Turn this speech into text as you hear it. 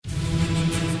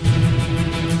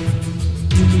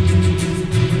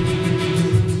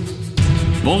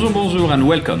Bonjour, and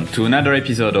welcome to another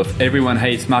episode of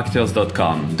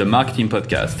EveryoneHatesMarketers.com, the marketing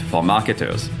podcast for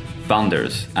marketers,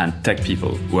 founders, and tech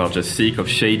people who are just sick of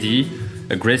shady,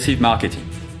 aggressive marketing.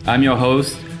 I'm your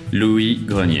host, Louis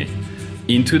Grenier.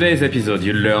 In today's episode,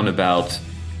 you'll learn about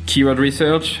keyword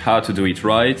research, how to do it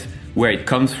right, where it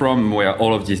comes from, where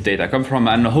all of this data come from,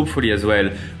 and hopefully as well,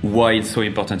 why it's so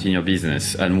important in your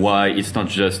business and why it's not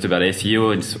just about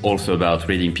SEO, it's also about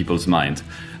reading people's minds.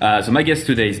 So my guest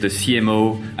today is the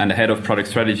CMO and the head of product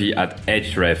strategy at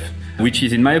Ahrefs, which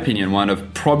is, in my opinion, one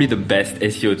of probably the best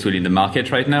SEO tool in the market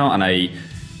right now. And I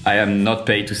am not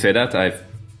paid to say that. I've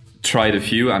tried a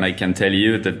few, and I can tell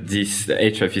you that this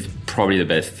Ahrefs is probably the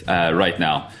best right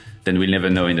now. Then we'll never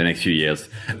know in the next few years.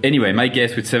 Anyway, my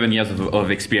guest with 7 years of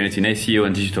experience in SEO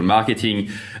and digital marketing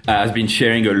has been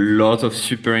sharing a lot of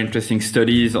super interesting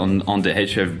studies on the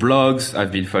Ahrefs blogs.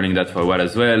 I've been following that for a while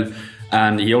as well.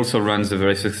 And he also runs a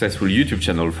very successful YouTube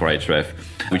channel for Ahrefs,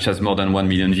 which has more than 1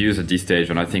 million views at this stage,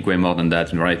 and I think way more than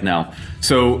that right now.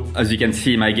 So, as you can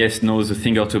see, my guest knows a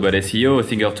thing or two about SEO, a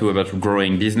thing or two about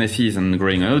growing businesses and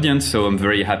growing an audience. So I'm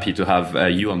very happy to have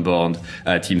you on board,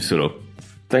 Team Solo.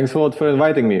 Thanks a lot for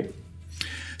inviting me.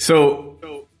 So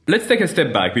let's take a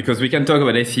step back, because we can talk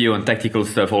about SEO and tactical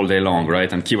stuff all day long,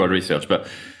 right? And keyword research. But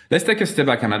let's take a step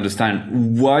back and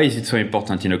understand, why is it so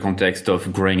important in the context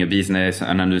of growing a business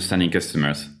and understanding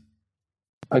customers?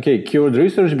 Okay, keyword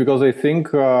research, because I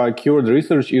think keyword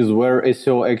research is where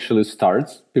SEO actually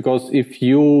starts. Because if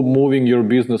you moving your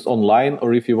business online,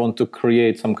 or if you want to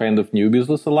create some kind of new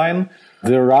business online,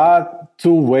 there are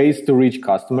two ways to reach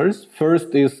customers.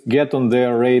 First is get on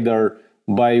their radar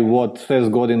by what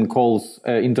Seth Godin calls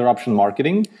interruption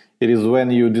marketing. It is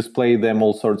when you display them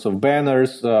all sorts of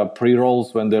banners,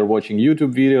 pre-rolls when they're watching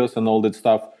YouTube videos and all that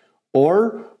stuff.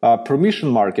 Or permission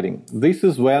marketing. This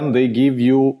is when they give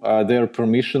you their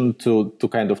permission to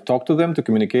kind of talk to them, to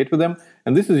communicate with them.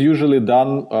 And this is usually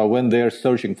done when they're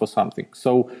searching for something.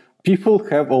 So people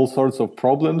have all sorts of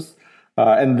problems.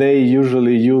 And they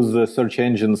usually use search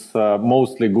engines,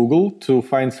 mostly Google, to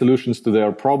find solutions to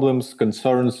their problems,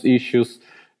 concerns, issues,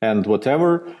 and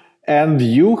whatever. And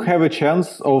you have a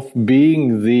chance of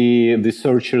being the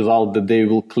search result that they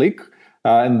will click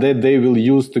and that they will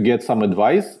use to get some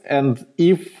advice. And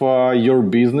if your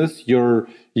business, your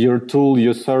tool,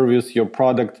 your service, your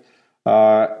product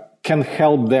can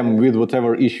help them with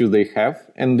whatever issue they have,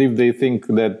 and if they think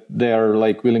that they're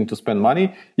like willing to spend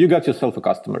money, you got yourself a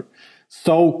customer.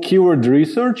 So keyword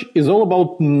research is all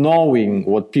about knowing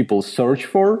what people search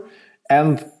for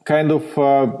and kind of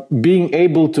being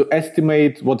able to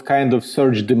estimate what kind of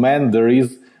search demand there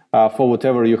is for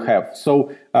whatever you have.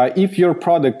 So if your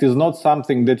product is not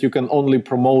something that you can only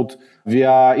promote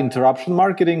via interruption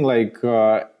marketing, like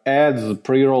ads,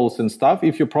 pre-rolls and stuff,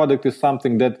 if your product is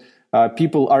something that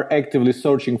people are actively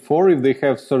searching for, if they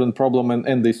have certain problem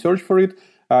and they search for it,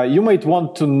 you might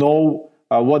want to know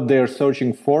what they're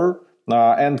searching for,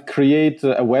 and create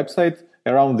a website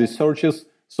around these searches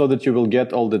so that you will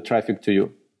get all the traffic to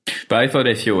you. But I thought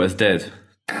SEO was dead.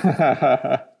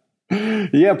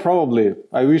 Yeah, probably.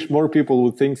 I wish more people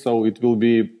would think so. It will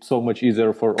be so much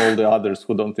easier for all the others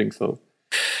who don't think so.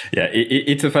 Yeah,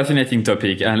 it's a fascinating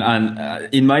topic, and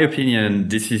in my opinion,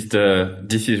 this is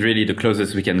really the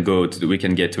closest we can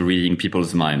get to reading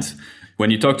people's minds. When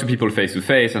you talk to people face to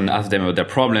face and ask them about their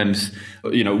problems,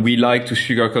 we like to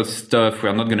sugarcoat stuff.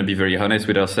 We're not going to be very honest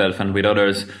with ourselves and with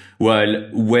others. While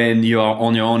when you are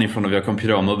on your own in front of your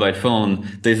computer or mobile phone,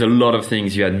 there's a lot of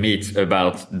things you admit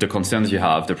about the concerns you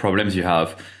have, the problems you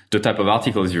have, the type of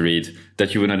articles you read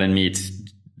that you would not admit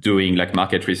doing like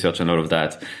market research and all of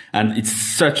that. And it's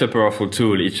such a powerful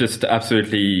tool. It's just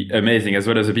absolutely amazing, as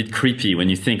well as a bit creepy when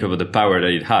you think about the power that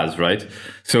it has, right?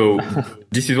 So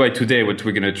this is why today what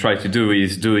we're going to try to do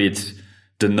is do it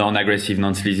the non-aggressive,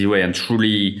 non-sleazy way, and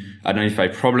truly identify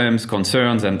problems,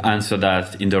 concerns, and answer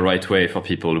that in the right way for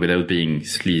people without being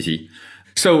sleazy.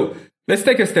 So let's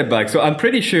take a step back. So I'm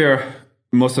pretty sure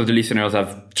most of the listeners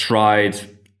have tried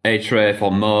Ahrefs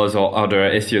or Moz or other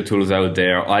SEO tools out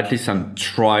there, or at least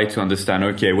try to understand,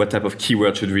 okay, what type of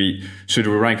keyword should we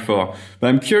rank for? But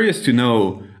I'm curious to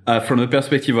know, from the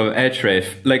perspective of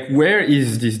Ahrefs, like, where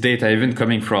is this data even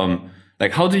coming from?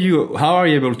 Like, how are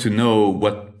you able to know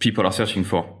what people are searching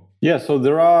for? Yeah, so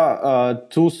there are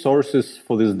two sources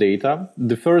for this data.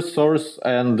 The first source,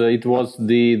 and it was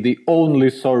the only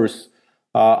source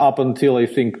up until I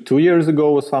think 2 years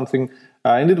ago or something,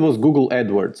 and it was Google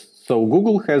AdWords. So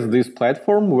Google has this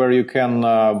platform where you can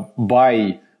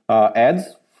buy ads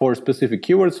for specific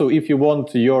keywords. So if you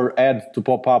want your ad to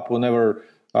pop up whenever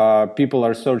people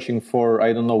are searching for,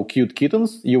 I don't know, cute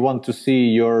kittens, you want to see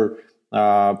your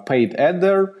paid ad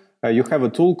there, you have a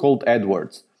tool called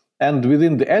AdWords. And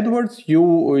within the AdWords,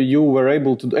 you were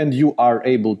able to, and you are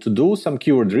able to do some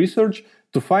keyword research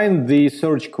to find the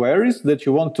search queries that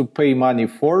you want to pay money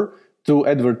for to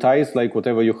advertise like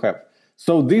whatever you have.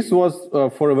 So this was,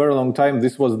 for a very long time,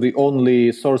 this was the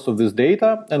only source of this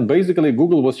data. And basically,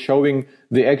 Google was showing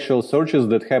the actual searches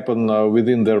that happen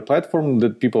within their platform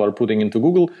that people are putting into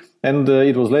Google. And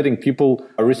it was letting people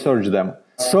research them.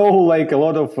 So like a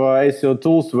lot of SEO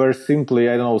tools were simply,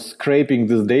 scraping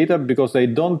this data, because I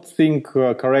don't think,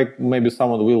 maybe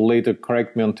someone will later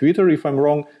correct me on Twitter if I'm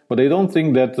wrong, but I don't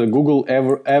think that Google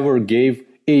ever gave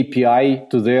API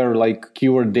to their like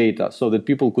keyword data so that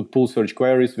people could pull search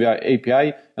queries via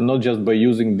API and not just by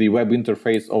using the web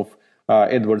interface of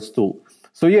AdWords tool.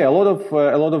 So yeah, a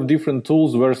lot of different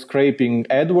tools were scraping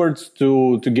AdWords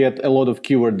to get a lot of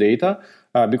keyword data.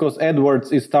 Because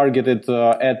AdWords is targeted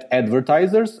at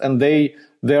advertisers, and they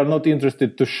are not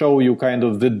interested to show you kind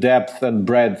of the depth and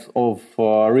breadth of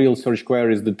real search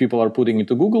queries that people are putting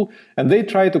into Google, and they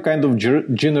try to kind of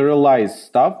generalize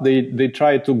stuff. They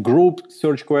try to group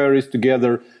search queries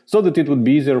together so that it would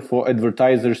be easier for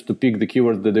advertisers to pick the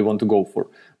keywords that they want to go for.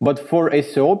 But for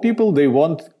SEO people, they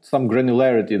want some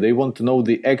granularity. They want to know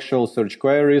the actual search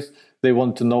queries. They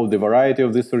want to know the variety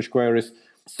of the search queries.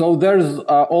 So there's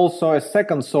also a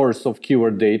second source of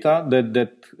keyword data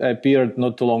that appeared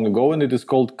not too long ago, and it is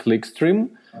called clickstream.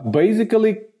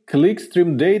 Basically,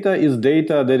 clickstream data is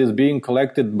data that is being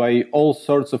collected by all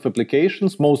sorts of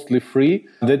applications, mostly free,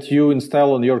 that you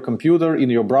install on your computer,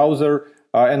 in your browser.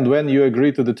 And when you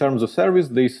agree to the terms of service,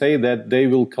 they say that they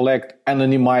will collect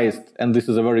anonymized, and this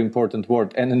is a very important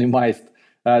word, anonymized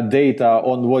data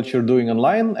on what you're doing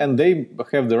online, and they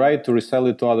have the right to resell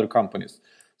it to other companies.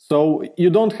 So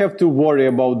you don't have to worry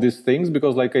about these things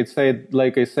because, like I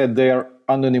said, they are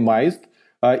anonymized.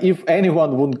 If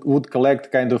anyone would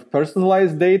collect kind of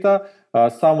personalized data,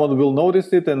 someone will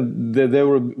notice it, and there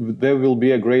will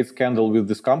be a great scandal with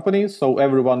this company. So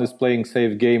everyone is playing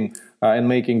safe game and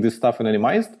making this stuff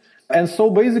anonymized. And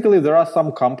so basically, there are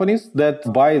some companies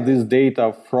that buy this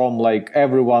data from like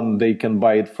everyone they can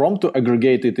buy it from to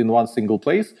aggregate it in one single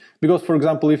place. Because, for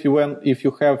example, if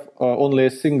you have only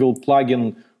a single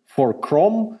plugin for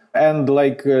Chrome, and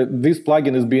this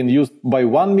plugin is being used by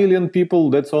 1 million people,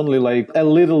 that's only like a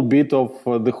little bit of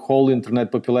the whole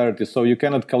internet popularity. So you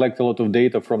cannot collect a lot of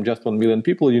data from just 1 million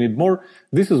people. You need more.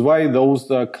 This is why those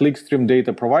clickstream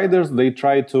data providers, they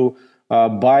try to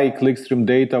buy clickstream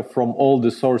data from all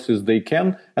the sources they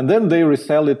can, and then they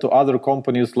resell it to other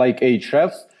companies like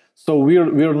Ahrefs. So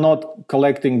we're not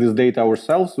collecting this data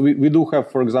ourselves. We do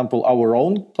have, for example, our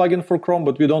own plugin for Chrome,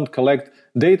 but we don't collect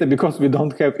data because we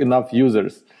don't have enough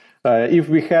users. If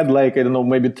we had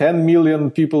maybe 10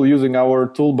 million people using our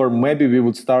toolbar, maybe we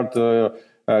would start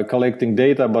collecting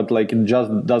data, but it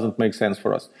just doesn't make sense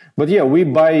for us. But yeah, we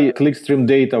buy clickstream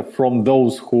data from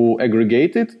those who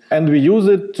aggregate it, and we use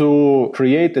it to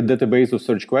create a database of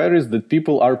search queries that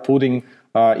people are putting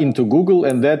into Google,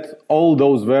 and that all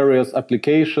those various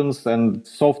applications and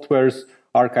softwares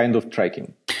are kind of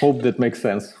tracking. Hope that makes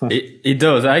sense. It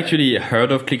does. I actually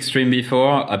heard of Clickstream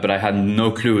before, but I had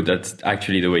no clue that's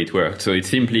actually the way it worked. So it's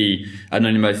simply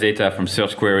anonymized data from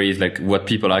search queries, like what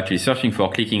people are actually searching for,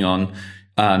 clicking on,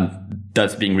 and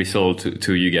that's being resold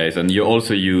to you guys. And you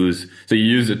also use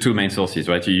the two main sources,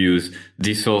 right? You use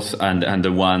this source and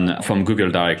the one from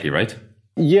Google directly, right?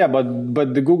 Yeah,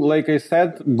 but the Google, like I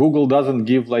said, Google doesn't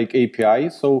give API.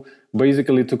 So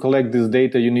basically, to collect this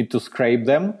data, you need to scrape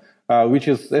them, which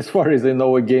is, as far as I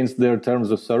know, against their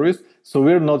terms of service. So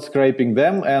we're not scraping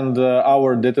them, and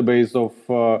our database of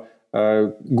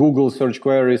Google search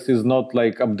queries is not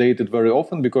updated very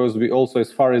often, because we also,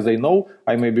 as far as I know,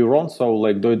 I may be wrong,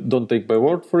 so don't take my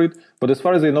word for it, but as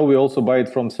far as I know, we also buy it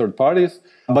from third parties.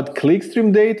 But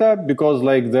clickstream data, because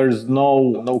there's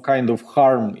no kind of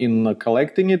harm in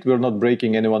collecting it, we're not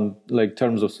breaking anyone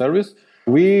terms of service,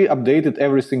 we update it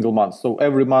every single month. So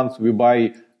every month we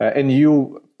buy a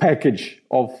new package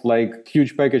of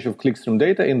huge package of clickstream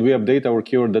data, and we update our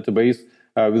keyword database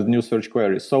with new search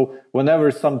queries. So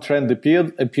whenever some trend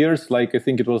appears, I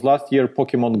think it was last year,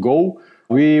 Pokemon Go,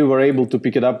 we were able to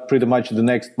pick it up pretty much the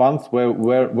next month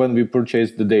when we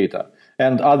purchased the data.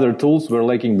 And other tools were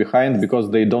lagging behind because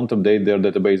they don't update their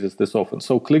databases this often.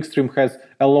 So Clickstream has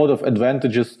a lot of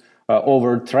advantages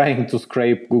over trying to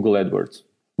scrape Google AdWords.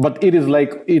 But it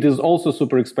is also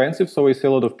super expensive. So I see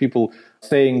a lot of people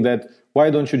saying that, why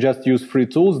don't you just use free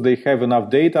tools? They have enough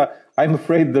data. I'm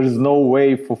afraid there's no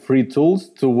way for free tools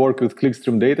to work with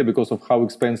clickstream data because of how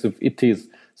expensive it is.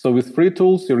 So with free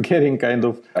tools, you're getting kind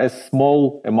of a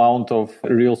small amount of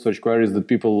real search queries that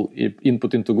people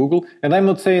input into Google. And I'm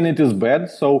not saying it is bad.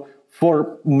 So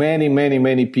for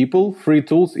many people, free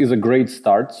tools is a great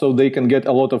start. So they can get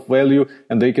a lot of value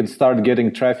and they can start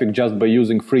getting traffic just by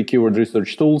using free keyword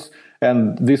research tools.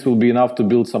 And this will be enough to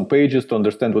build some pages to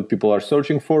understand what people are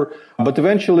searching for. But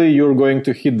eventually you're going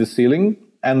to hit the ceiling,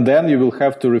 and then you will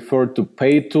have to refer to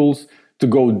paid tools to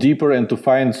go deeper and to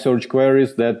find search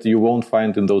queries that you won't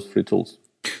find in those free tools.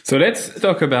 So let's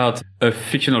talk about a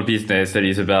fictional business that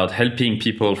is about helping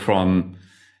people from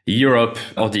Europe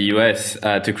or the US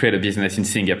to create a business in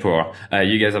Singapore.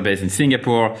 You guys are based in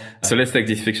Singapore. So let's take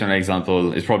this fictional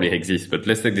example. It probably exists, but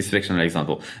let's take this fictional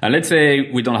example. And let's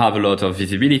say we don't have a lot of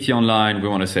visibility online. We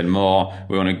want to sell more.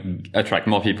 We want to attract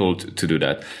more people to do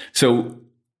that. So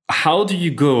how do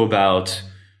you go about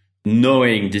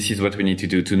knowing this is what we need to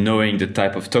do, to knowing the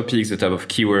type of topics, the type of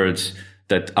keywords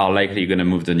that are likely going to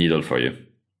move the needle for you?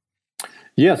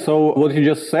 Yeah, so what you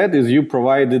just said is you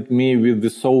provided me with the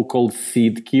so-called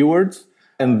seed keywords,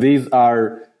 and these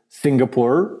are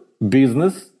Singapore,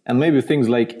 business, and maybe things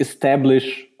like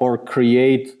establish or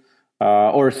create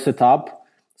or set up.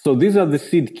 So these are the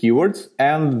seed keywords,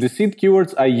 and the seed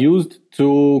keywords are used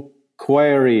to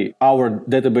query our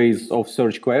database of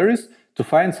search queries to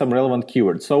find some relevant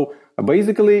keywords. So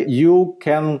basically, you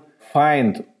can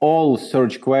find all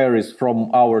search queries from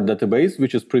our database,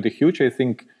 which is pretty huge. I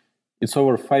think it's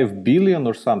over 5 billion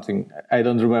or something. I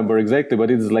don't remember exactly, but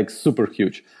it is like super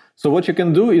huge. So what you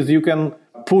can do is you can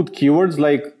put keywords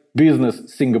like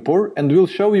business Singapore, and we'll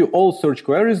show you all search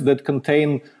queries that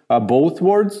contain both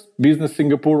words, business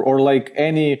Singapore, or like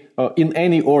any in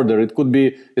any order. It could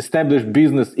be establish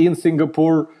business in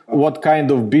Singapore, what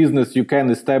kind of business you can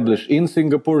establish in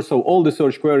Singapore. So all the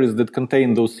search queries that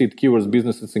contain those seed keywords,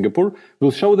 business in Singapore,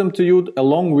 we'll show them to you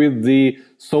along with the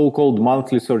so-called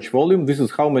monthly search volume. This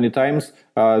is how many times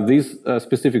this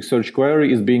specific search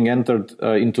query is being entered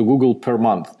into Google per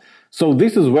month. So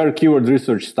this is where keyword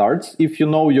research starts. If you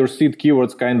know your seed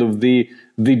keywords, kind of the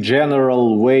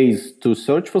general ways to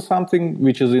search for something,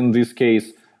 which is in this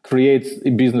case, create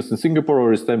a business in Singapore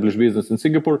or establish business in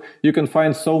Singapore, you can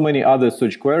find so many other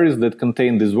search queries that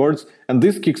contain these words. And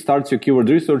this kickstarts your keyword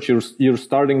research. You're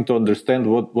starting to understand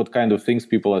what kind of things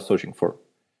people are searching for.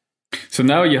 So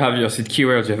now you have your seed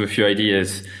keywords, you have a few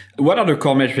ideas. What are the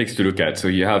core metrics to look at? So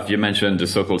you mentioned the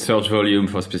so-called search volume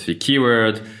for a specific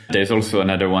keyword. There's also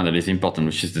another one that is important,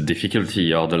 which is the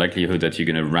difficulty or the likelihood that you're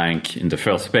going to rank in the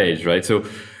first page, right? So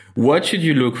what should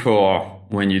you look for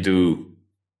when you do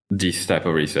this type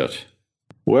of research?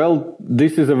 Well,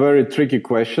 this is a very tricky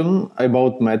question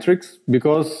about metrics,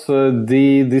 because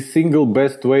the single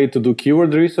best way to do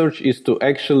keyword research is to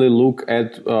actually look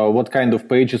at what kind of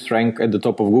pages rank at the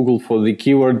top of Google for the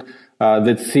keyword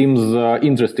that seems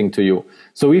interesting to you.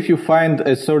 So if you find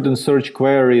a certain search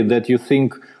query that you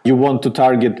think you want to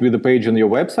target with a page on your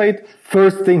website,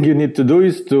 first thing you need to do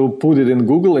is to put it in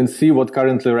Google and see what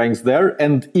currently ranks there.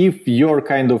 And if your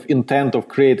kind of intent of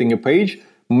creating a page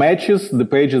matches the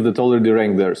pages that already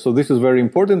rank there. So this is very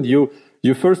important. You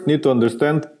first need to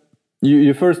understand,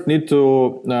 you first need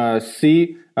to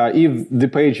see if the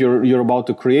page you're about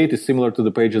to create is similar to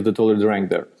the pages that already rank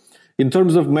there. In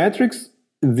terms of metrics,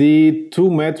 the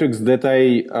two metrics that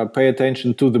I pay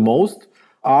attention to the most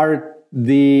are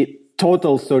the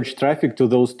total search traffic to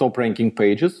those top ranking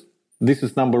pages. This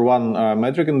is number one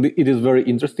metric, and it is very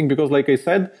interesting because, like I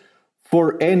said,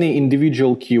 for any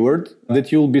individual keyword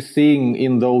that you'll be seeing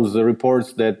in those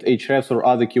reports that Ahrefs or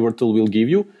other keyword tool will give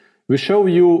you, we show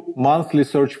you monthly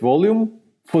search volume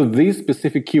for this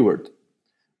specific keyword.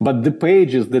 But the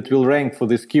pages that will rank for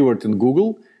this keyword in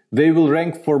Google, they will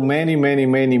rank for many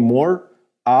more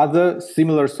other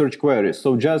similar search queries.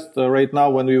 So just right now,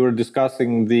 when we were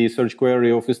discussing the search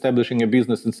query of establishing a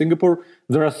business in Singapore,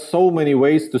 there are so many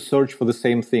ways to search for the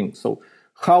same thing. So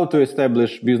how to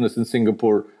establish business in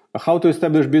Singapore, how to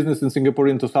establish business in Singapore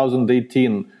in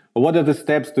 2018, what are the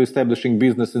steps to establishing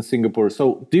business in Singapore.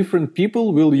 So different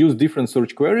people will use different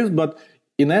search queries, but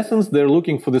in essence, they're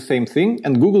looking for the same thing,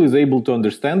 and Google is able to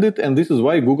understand it. And this is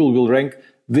why Google will rank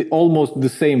almost the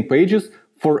same pages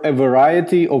for a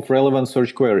variety of relevant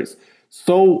search queries.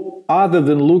 So other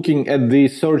than looking at the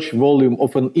search volume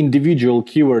of an individual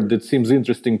keyword that seems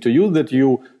interesting to you, that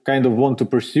you kind of want to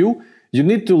pursue, you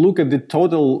need to look at the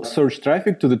total search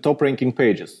traffic to the top ranking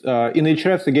pages. In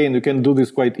Ahrefs, again, you can do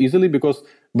this quite easily because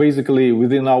basically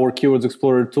within our Keywords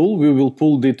Explorer tool, we will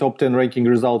pull the top 10 ranking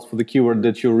results for the keyword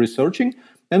that you're researching,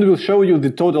 and we'll show you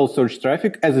the total search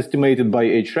traffic as estimated by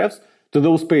Ahrefs to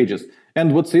those pages.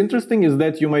 And what's interesting is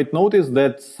that you might notice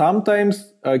that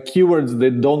sometimes keywords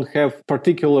that don't have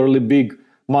particularly big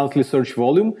monthly search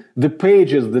volume, the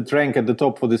pages that rank at the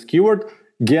top for this keyword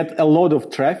get a lot of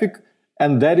traffic,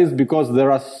 And that is because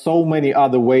there are so many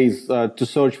other ways to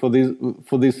search for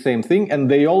this same thing, and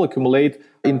they all accumulate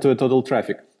into a total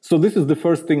traffic. So this is the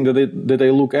first thing that I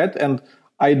look at, and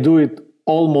I do it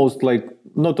almost like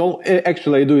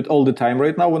actually I do it all the time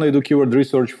right now when I do keyword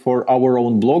research for our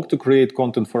own blog to create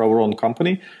content for our own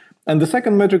company. And the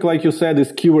second metric, like you said,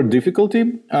 is keyword difficulty.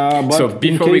 So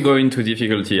before we go into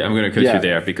difficulty, I'm going to cut you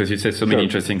there because you said so many Sure.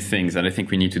 interesting things, and I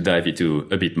think we need to dive into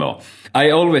a bit more.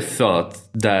 I always thought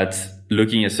that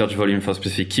looking at search volume for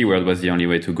specific keyword was the only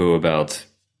way to go about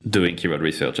doing keyword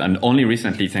research. And only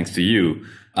recently, thanks to you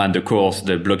and the course,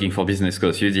 the blogging for business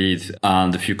course you did,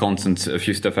 and a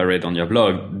few stuff I read on your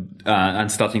blog, and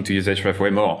starting to use Href way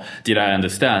more, did I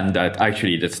understand that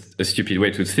actually that's a stupid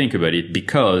way to think about it,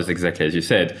 because exactly as you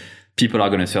said, people are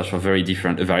going to search for a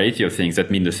variety of things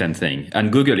that mean the same thing. And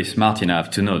Google is smart enough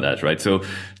to know that, right? So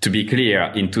to be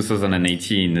clear, in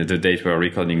 2018, the date we're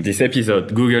recording this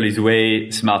episode, Google is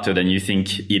way smarter than you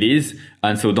think it is.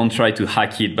 And so don't try to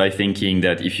hack it by thinking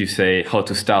that if you say how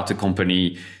to start a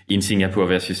company in Singapore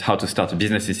versus how to start a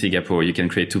business in Singapore, you can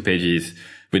create 2 pages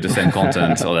with the same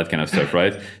content, all that kind of stuff,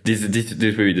 right? This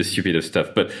will be the stupidest stuff.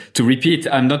 But to repeat,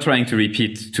 I'm not trying to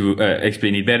repeat to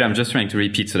explain it better. I'm just trying to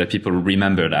repeat so that people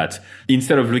remember that.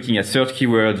 Instead of looking at search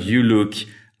keyword, you look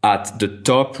at the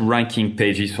top ranking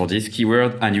pages for this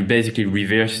keyword, and you basically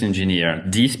reverse engineer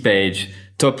this page.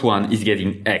 Top one is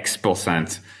getting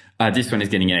X%. This one is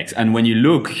getting X. And when you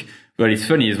look, what is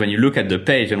funny is when you look at the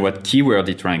page and what keyword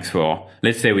it ranks for,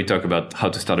 let's say we talk about how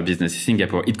to start a business in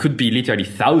Singapore, it could be literally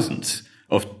thousands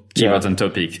of keywords and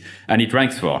topics, and it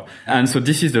ranks for. And so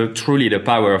this is truly the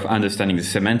power of understanding the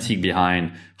semantic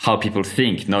behind how people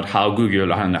think, not how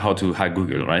Google and how to hack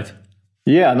Google, right?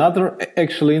 Yeah, another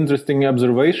actually interesting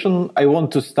observation. I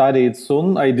want to study it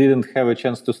soon. I didn't have a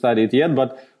chance to study it yet,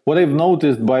 but what I've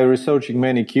noticed by researching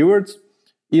many keywords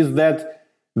is that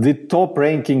the top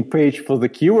ranking page for the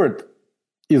keyword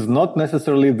is not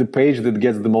necessarily the page that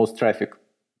gets the most traffic.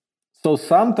 So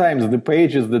sometimes the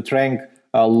pages that rank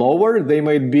lower, they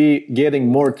might be getting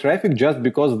more traffic just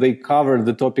because they cover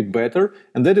the topic better.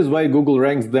 And that is why Google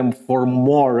ranks them for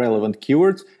more relevant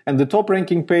keywords. And the top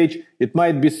ranking page, it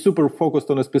might be super focused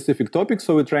on a specific topic,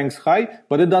 so it ranks high,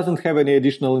 but it doesn't have any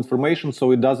additional information,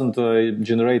 so it doesn't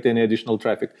generate any additional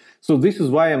traffic. So this is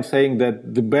why I'm saying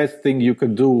that the best thing you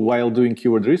could do while doing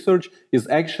keyword research is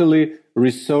actually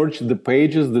research the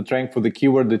pages that rank for the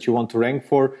keyword that you want to rank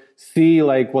for, see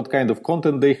like what kind of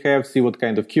content they have, see what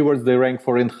kind of keywords they rank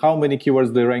for, and how many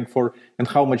keywords they rank for, and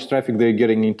how much traffic they're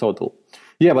getting in total.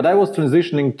 Yeah, but I was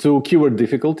transitioning to keyword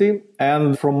difficulty,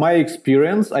 and from my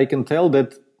experience, I can tell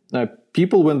that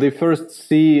people, when they first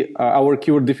see our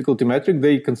keyword difficulty metric,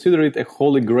 they consider it a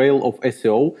holy grail of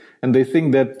SEO, and they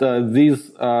think that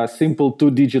this simple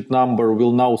 2-digit number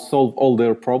will now solve all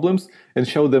their problems and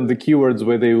show them the keywords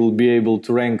where they will be able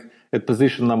to rank at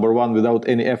position number 1 without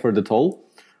any effort at all.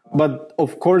 But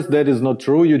of course, that is not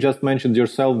true. You just mentioned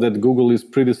yourself that Google is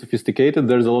pretty sophisticated.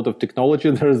 There's a lot of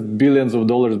technology. There's billions of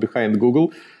dollars behind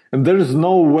Google. And there is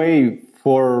no way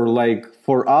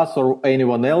for us or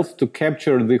anyone else to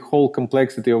capture the whole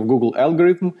complexity of Google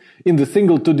algorithm in the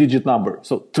single 2-digit number.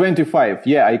 So 25,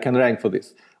 yeah, I can rank for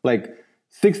this. Like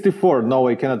 64, no,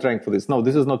 I cannot rank for this. No,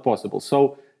 this is not possible.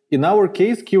 So in our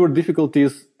case, keyword difficulty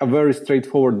is a very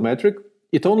straightforward metric.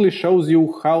 It only shows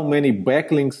you how many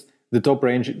backlinks the top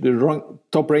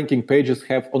ranking pages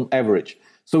have on average.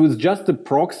 So it's just a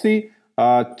proxy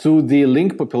to the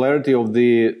link popularity of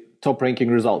the top ranking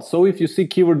results. So if you see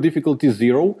keyword difficulty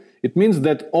 0, it means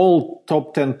that all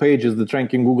top 10 pages that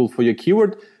rank in Google for your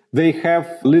keyword, they have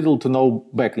little to no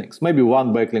backlinks, maybe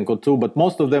 1 backlink or 2, but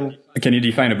most of them... Can you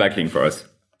define a backlink for us?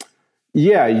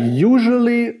 Yeah,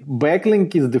 usually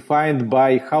backlink is defined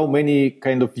by how many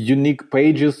kind of unique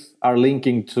pages are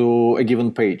linking to a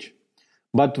given page.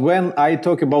 But when I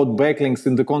talk about backlinks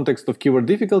in the context of keyword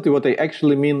difficulty, what I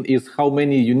actually mean is how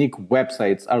many unique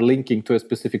websites are linking to a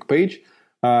specific page.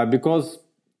 Because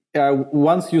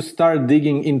once you start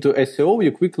digging into SEO,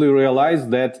 you quickly realize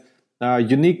that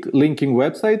unique linking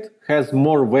website has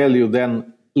more value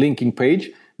than linking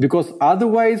page. Because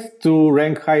otherwise, to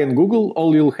rank high in Google,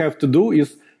 all you'll have to do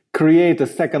is create a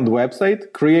second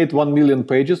website, create 1 million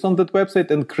pages on that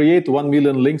website, and create 1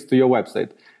 million links to your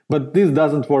website. But this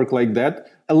doesn't work like that.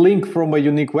 A link from a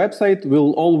unique website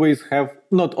will always have,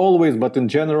 not always, but in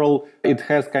general, it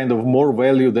has kind of more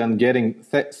value than getting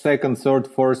second, third,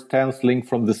 fourth, 10th link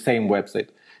from the same website.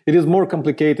 It is more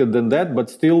complicated than that, but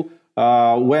still,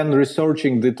 when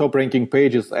researching the top ranking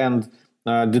pages and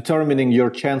determining your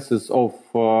chances of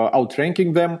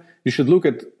outranking them, you should look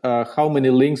at how many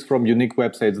links from unique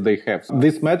websites they have.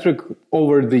 This metric,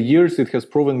 over the years, it has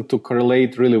proven to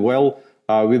correlate really well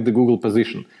with the Google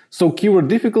position. So keyword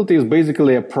difficulty is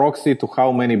basically a proxy to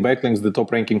how many backlinks the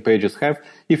top ranking pages have.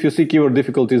 If you see keyword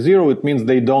difficulty 0, it means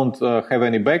they don't have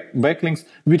any backlinks,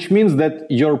 which means that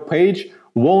your page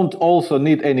won't also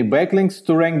need any backlinks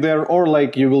to rank there, or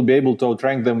like you will be able to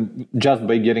outrank them just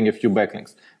by getting a few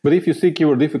backlinks. But if you see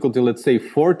keyword difficulty, let's say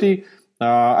 40,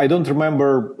 I don't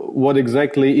remember what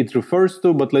exactly it refers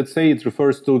to, but let's say it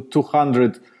refers to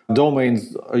 200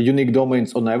 domains, unique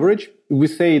domains on average. We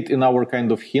say it in our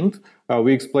kind of hint.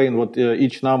 We explain what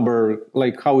each number,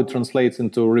 like how it translates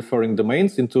into referring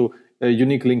domains, into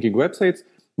unique linking websites.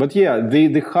 But yeah,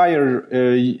 the higher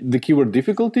the keyword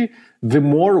difficulty, the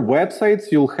more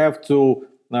websites you'll have to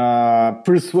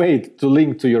persuade to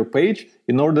link to your page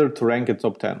in order to rank at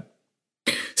top 10.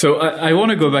 So I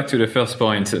want to go back to the first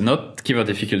point, not keyword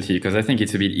difficulty, because I think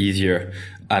it's a bit easier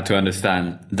to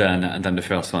understand than the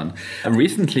first one.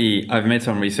 Recently, I've made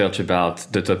some research about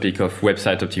the topic of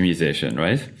website optimization,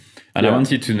 right? And I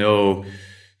wanted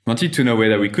to know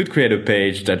whether we could create a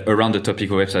page that around the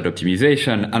topic of website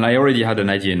optimization. And I already had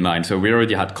an idea in mind. So we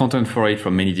already had content for it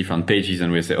from many different pages.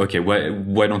 And we say, okay,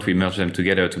 why don't we merge them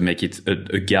together to make it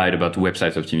a guide about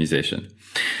website optimization?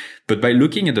 But by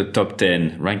looking at the top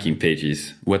 10 ranking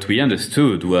pages, what we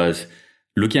understood was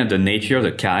looking at the nature,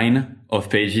 the kind of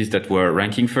pages that were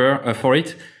ranking for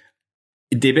it.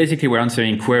 They basically were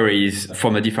answering queries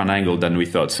from a different angle than we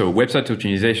thought. So website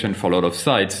optimization for a lot of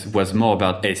sites was more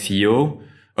about SEO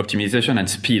optimization and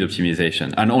speed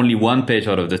optimization. And only one page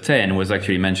out of the 10 was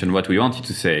actually mentioned what we wanted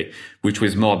to say, which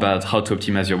was more about how to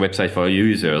optimize your website for your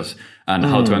users and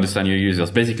how to understand your users,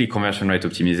 basically conversion rate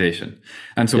optimization.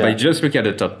 And so by just looking at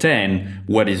the top 10,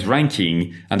 what is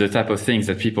ranking and the type of things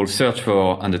that people search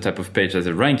for and the type of page that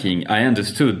are ranking, I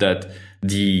understood that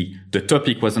the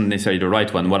topic wasn't necessarily the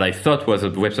right one. What I thought was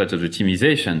a website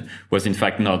optimization was in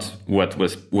fact not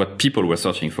what people were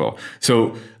searching for.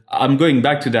 So I'm going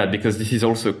back to that because this is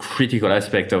also a critical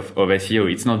aspect of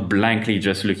SEO. It's not blankly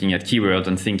just looking at keywords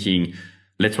and thinking,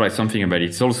 let's write something about it.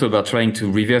 It's also about trying to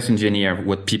reverse engineer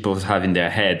what people have in their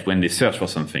head when they search for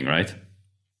something, right?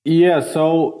 Yeah,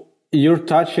 so you're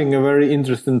touching a very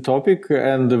interesting topic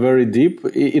and very deep.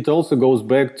 It also goes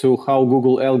back to how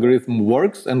Google algorithm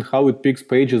works and how it picks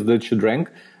pages that should rank.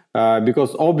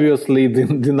 Because obviously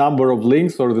the number of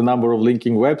links or the number of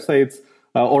linking websites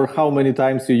or how many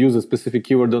times you use a specific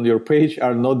keyword on your page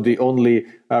are not the only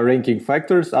ranking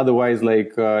factors. Otherwise,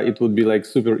 it would be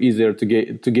super easier to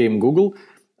game Google.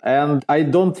 And I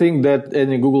don't think that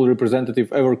any Google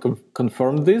representative ever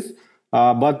confirmed this.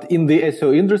 But in the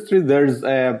SEO industry, there's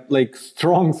a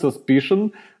strong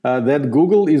suspicion that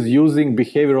Google is using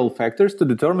behavioral factors to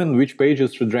determine which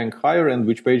pages should rank higher and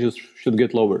which pages should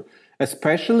get lower,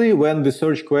 especially when the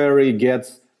search query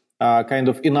gets kind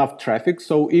of enough traffic.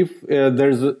 So if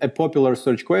there's a popular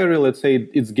search query, let's say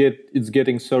it's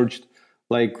getting searched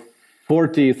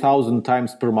 40,000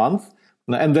 times per month,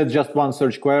 and that's just one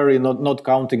search query, not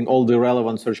counting all the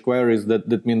relevant search queries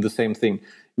that mean the same thing,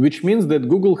 which means that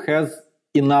Google has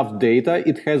enough data,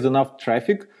 it has enough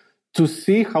traffic to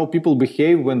see how people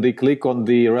behave when they click on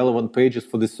the relevant pages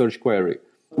for this search query.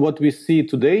 What we see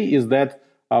today is that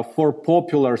for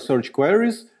popular search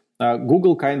queries,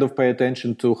 Google kind of pay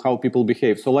attention to how people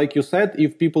behave. So like you said,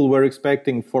 if people were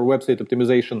expecting for website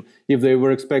optimization, if they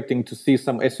were expecting to see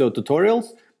some SEO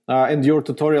tutorials, and your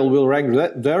tutorial will rank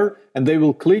there, and they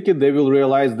will click it, they will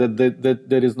realize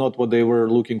that is not what they were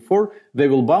looking for. They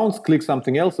will bounce, click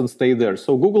something else, and stay there.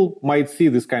 So Google might see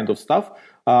this kind of stuff,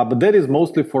 but that is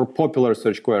mostly for popular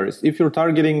search queries. If you're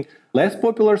targeting less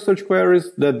popular search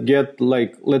queries that get,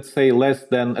 let's say, less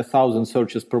than 1,000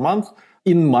 searches per month,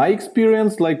 in my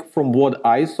experience, from what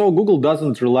I saw, Google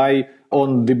doesn't rely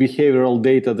on the behavioral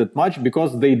data that much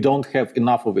because they don't have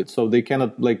enough of it. So they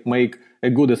cannot make a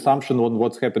good assumption on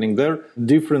what's happening there.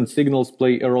 Different signals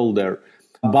play a role there.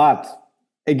 But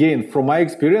again, from my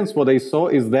experience, what I saw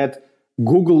is that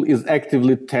Google is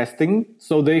actively testing.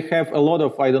 So they have a lot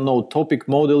of, topic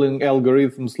modeling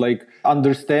algorithms,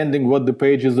 understanding what the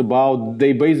page is about.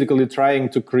 They basically trying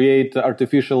to create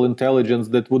artificial intelligence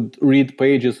that would read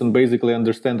pages and basically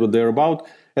understand what they're about,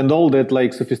 and all that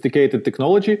sophisticated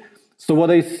technology. So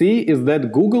what I see is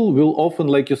that Google will often,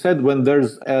 like you said, when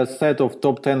there's a set of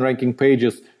top 10 ranking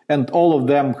pages and all of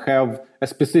them have a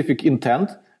specific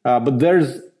intent, but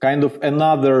there's kind of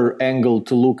another angle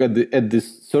to look at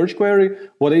this search query.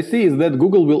 What I see is that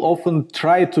Google will often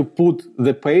try to put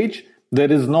the page that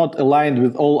is not aligned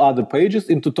with all other pages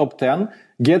into top 10,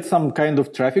 get some kind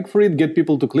of traffic for it, get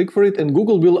people to click for it, and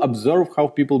Google will observe how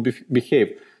people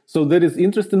behave. So that is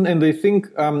interesting, and I think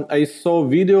I saw a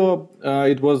video,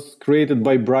 it was created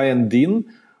by Brian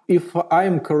Dean. if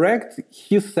I'm correct,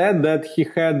 he said that he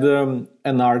had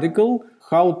an article,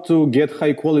 how to get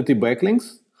high quality backlinks,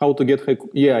 how to get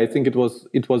I think it was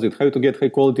how to get high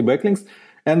quality backlinks.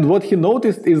 And what he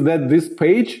noticed is that this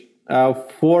page,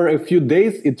 for a few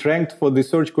days, it ranked for the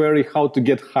search query, how to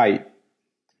get high,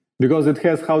 because it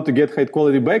has how to get high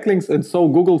quality backlinks. And so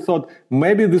Google thought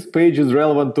maybe this page is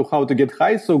relevant to how to get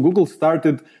high. So Google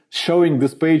started showing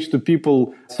this page to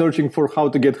people searching for how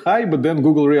to get high. But then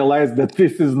Google realized that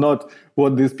this is not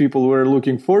what these people were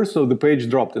looking for. So the page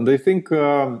dropped. And I think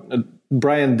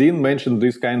Brian Dean mentioned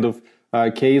this kind of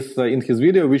case in his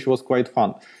video, which was quite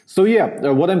fun. So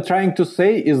what I'm trying to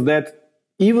say is that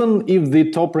even if the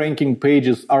top ranking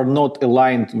pages are not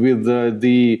aligned with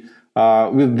the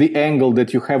angle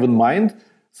that you have in mind,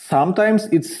 sometimes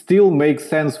it still makes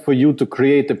sense for you to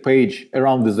create a page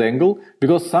around this angle,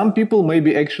 because some people may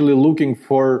be actually looking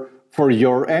for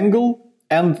your angle.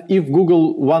 And if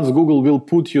once Google will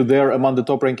put you there among the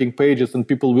top ranking pages and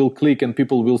people will click and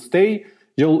people will stay,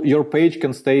 your page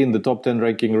can stay in the top 10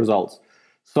 ranking results.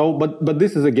 So, but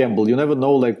this is a gamble. You never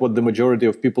know what the majority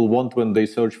of people want when they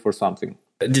search for something.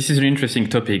 This is an interesting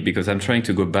topic because I'm trying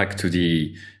to go back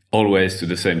to always to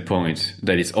the same point,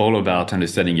 that it's all about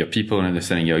understanding your people and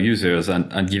understanding your users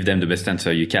and give them the best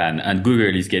answer you can. And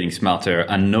Google is getting smarter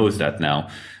and knows that now,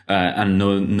 and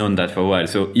known that for a while.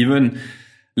 So even,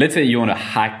 let's say you want to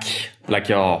hack,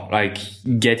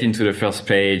 get into the first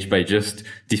page by just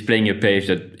displaying a page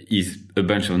that is a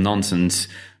bunch of nonsense,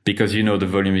 because the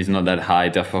volume is not that high,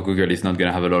 therefore Google is not going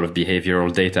to have a lot of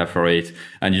behavioral data for it,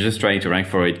 and you're just trying to rank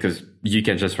for it because you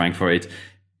can just rank for it.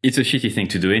 It's a shitty thing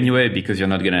to do anyway, because you're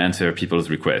not going to answer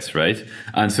people's requests, right?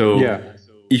 And so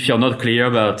if you're not clear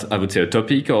about, I would say, a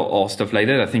topic or stuff like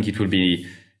that, I think it will be,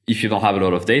 if you don't have a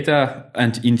lot of data,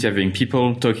 and interviewing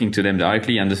people, talking to them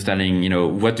directly, understanding,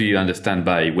 what do you understand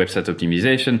by website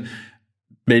optimization?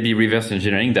 Maybe reverse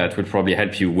engineering that will probably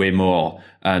help you way more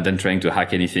than trying to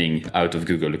hack anything out of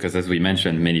Google. Because as we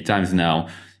mentioned many times now,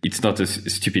 it's not a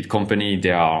stupid company. They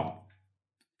are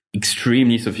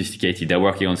extremely sophisticated. They're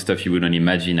working on stuff you wouldn't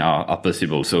imagine are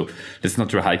possible. So let's not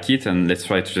try hack it, and let's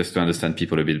try to understand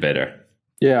people a bit better.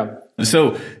 Yeah.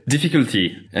 So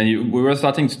difficulty, and we were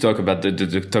starting to talk about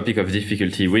the topic of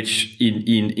difficulty, which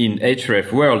in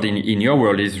Href world, in your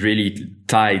world, is really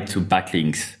tied to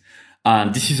backlinks.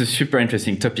 And this is a super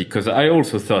interesting topic, because I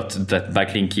also thought that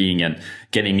backlinking and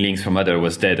getting links from others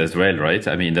was dead as well, right?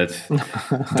 I mean, that's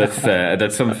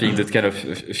something that's kind of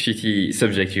a shitty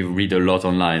subject you read a lot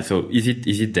online. So is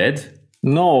it dead?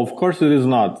 No, of course it is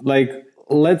not.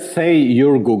 Let's say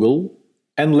you're Google,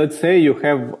 and let's say you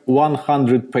have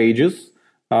 100 pages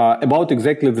about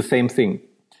exactly the same thing.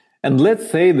 And let's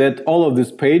say that all of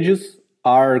these pages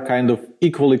are kind of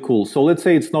equally cool. So let's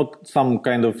say it's not some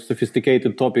kind of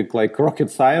sophisticated topic like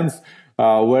rocket science,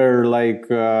 where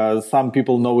some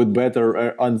people know it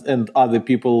better and other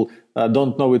people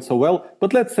don't know it so well.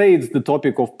 But let's say it's the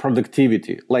topic of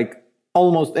productivity.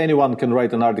 Almost anyone can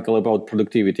write an article about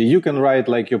productivity. You can write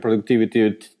your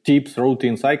productivity tips,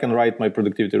 routines. I can write my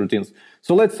productivity routines.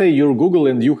 So let's say you're Google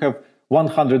and you have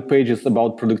 100 pages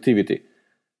about productivity.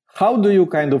 How do you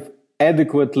kind of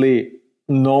adequately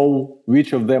know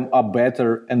which of them are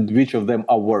better and which of them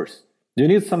are worse? You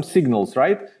need some signals,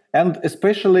 right? And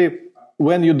especially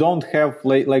when you don't have,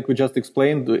 like we just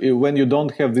explained, when you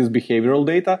don't have this behavioral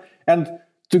data. And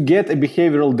to get a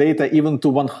behavioral data even to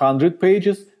 100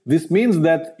 pages, this means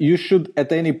that you should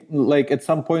at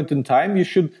some point in time, you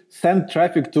should send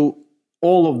traffic to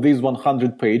all of these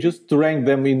 100 pages to rank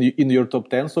them in your top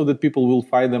 10 so that people will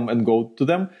find them and go to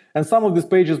them. And some of these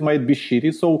pages might be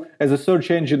shitty. So as a search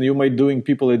engine, you might doing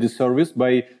people a disservice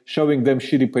by showing them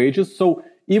shitty pages. So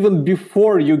even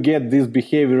before you get this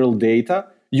behavioral data,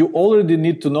 you already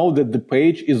need to know that the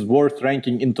page is worth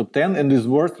ranking in top 10 and is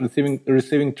worth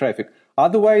receiving traffic.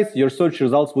 Otherwise, your search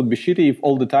results would be shitty if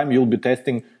all the time you'll be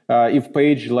testing if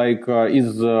page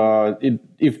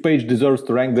if page deserves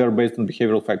to rank there based on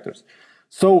behavioral factors.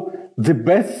 So the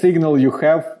best signal you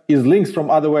have is links from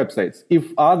other websites.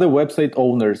 If other website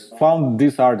owners found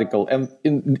this article and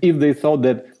if they thought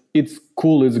that it's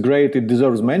cool, it's great, it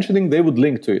deserves mentioning, they would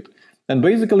link to it. And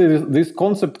basically this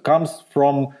concept comes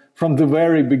from the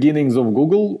very beginnings of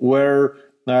Google, where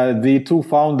the two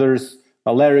founders,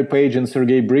 Larry Page and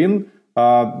Sergey Brin,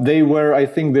 they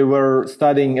were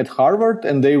studying at Harvard,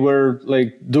 and they were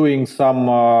doing some,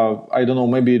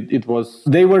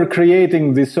 they were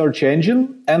creating the search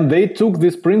engine, and they took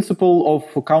this principle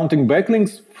of counting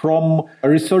backlinks from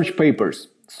research papers.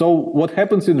 So what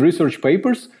happens in research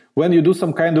papers, when you do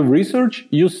some kind of research,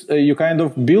 you kind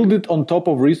of build it on top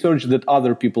of research that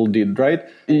other people did, right?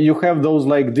 You have those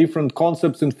like different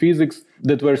concepts in physics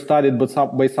that were studied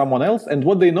by someone else. And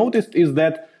what they noticed is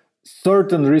that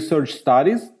certain research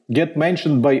studies get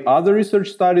mentioned by other research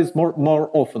studies more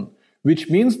often, which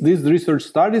means these research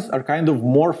studies are kind of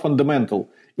more fundamental.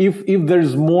 If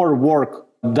there's more work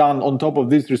done on top of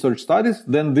these research studies,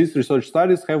 then these research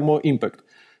studies have more impact.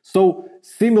 So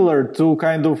similar to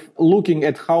kind of looking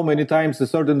at how many times a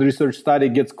certain research study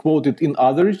gets quoted in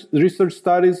other research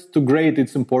studies to grade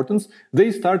its importance,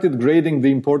 they started grading the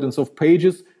importance of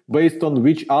pages based on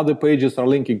which other pages are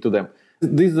linking to them.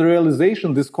 This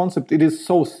realization, this concept, it is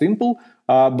so simple,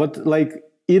 but like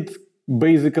it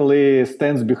basically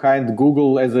stands behind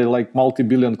Google as a like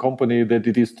multi-billion company that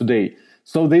it is today.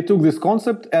 So they took this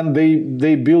concept and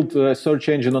they built a search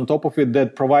engine on top of it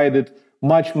that provided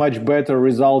much better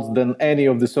results than any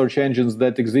of the search engines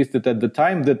that existed at the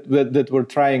time that were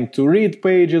trying to read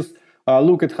pages,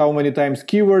 look at how many times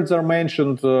keywords are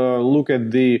mentioned, look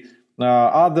at the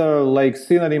other like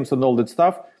synonyms and all that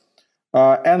stuff.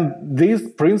 And this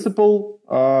principle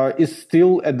is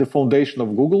still at the foundation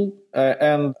of Google.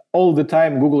 And all the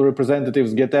time Google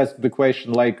representatives get asked the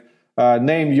question like,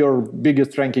 name your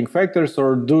biggest ranking factors,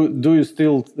 or do you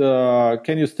still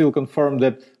can you still confirm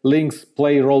that links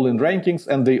play a role in rankings?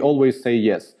 And they always say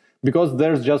yes, because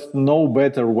there's just no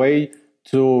better way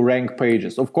to rank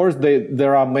pages. Of course,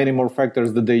 there are many more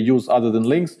factors that they use other than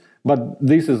links, but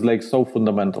this is like so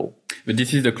fundamental. But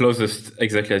this is the closest,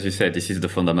 exactly as you said, this is the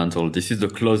fundamental. This is the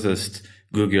closest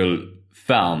Google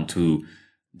found to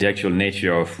the actual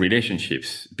nature of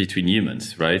relationships between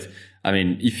humans, right? I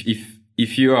mean,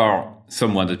 if you are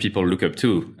someone that people look up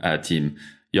to, Tim,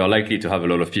 you're likely to have a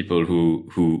lot of people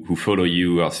who follow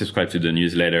you or subscribe to the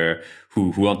newsletter,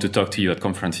 who want to talk to you at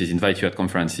conferences, invite you at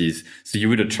conferences. So you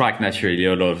would attract naturally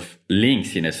a lot of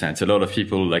links, in a sense, a lot of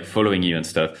people like following you and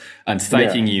stuff and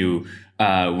citing you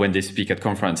when they speak at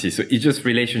conferences. So it's just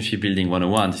relationship building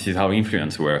 101. This is how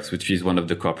influence works, which is one of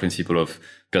the core principles of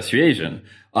persuasion.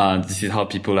 This is how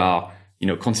people are,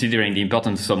 considering the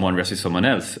importance of someone versus someone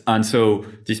else. And so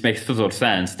this makes total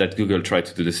sense that Google tried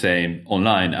to do the same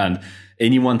online. And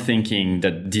anyone thinking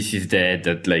that this is dead,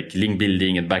 that like link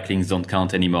building and backlinks don't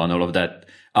count anymore and all of that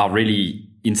are really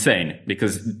insane,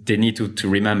 because they need to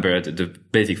remember the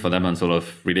basic fundamental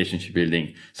of relationship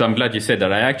building. So I'm glad you said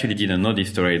that. I actually didn't know this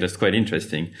story. That's quite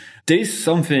interesting. There is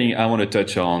something I want to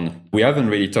touch on. We haven't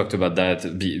really talked about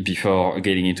that before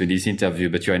getting into this interview,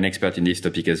 but you're an expert in this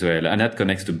topic as well. And that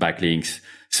connects to backlinks.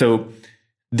 So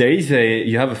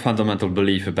you have a fundamental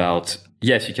belief about,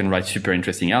 yes, you can write super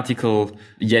interesting article.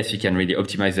 Yes, you can really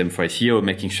optimize them for SEO,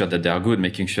 making sure that they are good,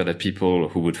 making sure that people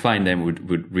who would find them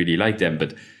would really like them.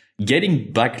 But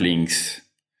getting backlinks,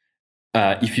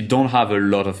 if you don't have a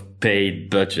lot of paid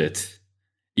budget,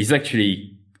 is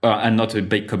actually, and not a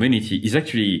big community, is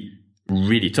actually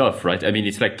really tough, right? I mean,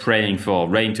 it's like praying for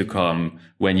rain to come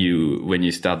when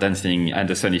you start dancing and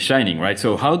the sun is shining, right?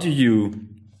 So how do you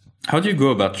go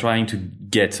about trying to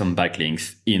get some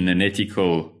backlinks in an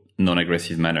ethical,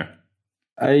 non-aggressive manner?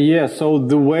 So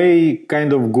the way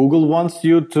kind of Google wants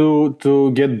you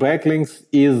to get backlinks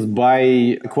is by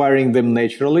acquiring them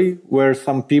naturally, where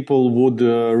some people would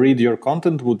read your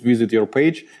content, would visit your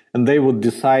page, and they would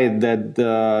decide that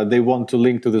they want to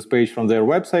link to this page from their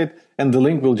website, and the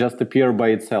link will just appear by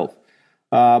itself.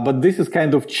 But this is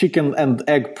kind of chicken and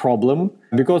egg problem,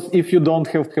 because if you don't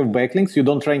have backlinks, you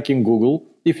don't rank in Google.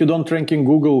 If you don't rank in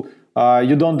Google,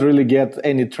 you don't really get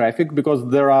any traffic, because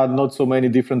there are not so many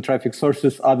different traffic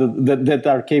sources that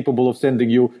are capable of sending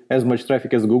you as much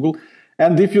traffic as Google.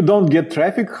 And if you don't get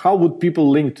traffic, how would people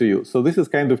link to you? So this is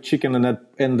kind of chicken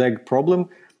and egg problem.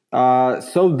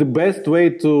 So the best way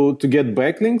to get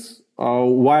backlinks,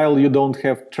 while you don't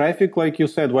have traffic, like you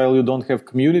said, while you don't have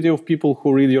community of people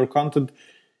who read your content,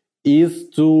 is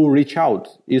to reach out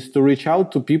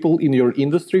to people in your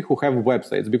industry who have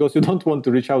websites, because you don't want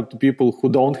to reach out to people who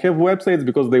don't have websites,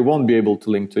 because they won't be able to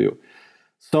link to you.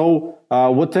 So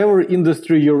whatever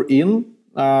industry you're in,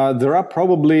 there are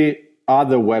probably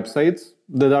other websites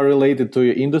that are related to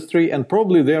your industry, and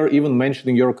probably they are even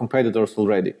mentioning your competitors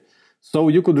already. So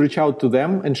you could reach out to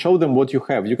them and show them what you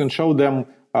have. You can show them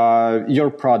your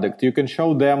product. You can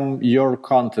show them your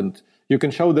content. You can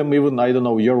show them even,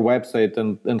 your website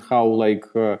and how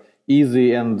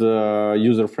easy and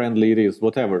user-friendly it is,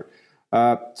 whatever.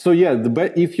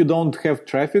 If you don't have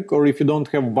traffic, or if you don't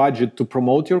have budget to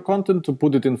promote your content, to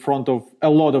put it in front of a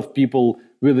lot of people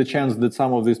with the chance that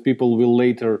some of these people will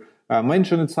later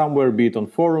mention it somewhere, be it on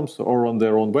forums or on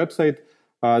their own website,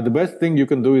 the best thing you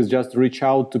can do is just reach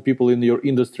out to people in your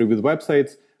industry with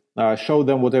websites show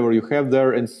them whatever you have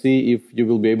there, and see if you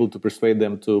will be able to persuade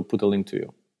them to put a link to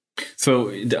you.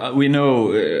 So we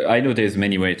know, I know there's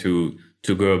many ways to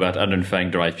go about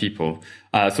identifying the right people.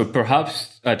 So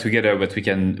perhaps together, what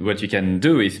you can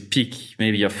do is pick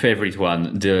maybe your favorite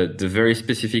one, the very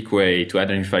specific way to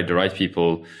identify the right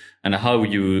people, and how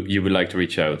you would like to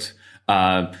reach out.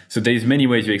 So there's many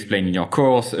ways you explain in your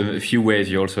course, a few ways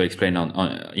you also explain on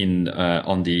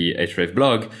the Href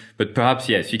blog. But perhaps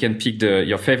yes, you can pick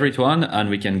your favorite one, and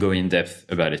we can go in depth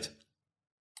about it.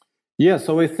 Yeah.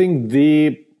 So I think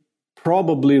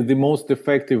probably the most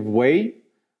effective way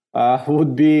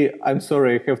would be, I'm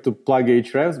sorry, I have to plug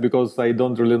Ahrefs because I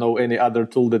don't really know any other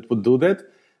tool that would do that.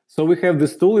 So we have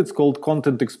this tool, it's called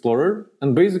Content Explorer.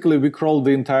 And basically we crawl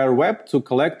the entire web to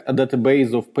collect a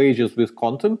database of pages with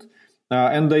content.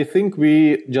 And I think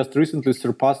we just recently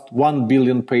surpassed 1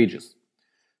 billion pages.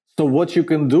 So what you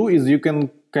can do is you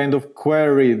can kind of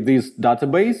query this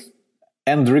database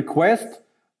and request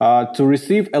to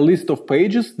receive a list of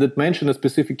pages that mention a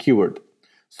specific keyword.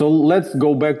 So let's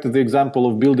go back to the example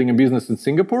of building a business in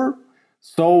Singapore.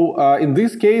 So in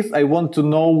this case, I want to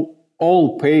know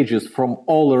all pages from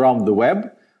all around the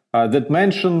web that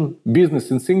mention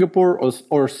business in Singapore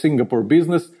or Singapore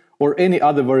business or any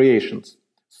other variations.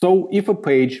 So if a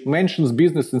page mentions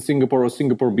business in Singapore or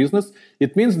Singapore business,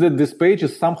 it means that this page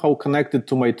is somehow connected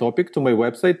to my topic, to my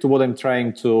website, to what I'm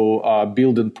trying to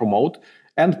build and promote.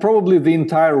 And probably the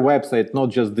entire website, not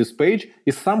just this page,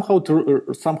 is somehow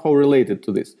related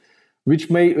to this, which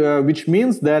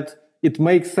means that it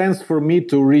makes sense for me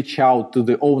to reach out to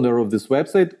the owner of this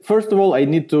website. First of all, I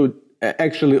need to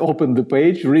actually open the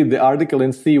page, read the article,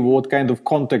 and see what kind of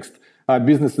context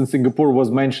business in Singapore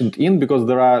was mentioned in, because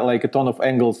there are like a ton of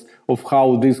angles of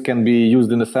how this can be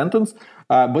used in a sentence.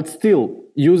 But still,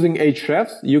 using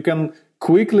Ahrefs, you can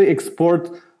quickly export,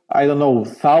 I don't know,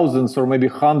 thousands or maybe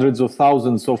hundreds of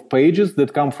thousands of pages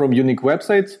that come from unique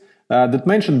websites that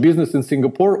mention business in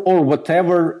Singapore or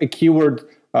whatever a keyword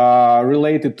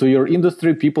related to your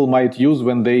industry people might use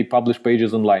when they publish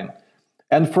pages online.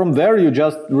 And from there, you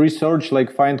just research,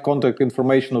 like find contact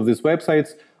information of these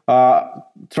websites,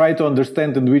 try to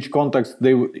understand in which context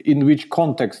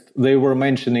they were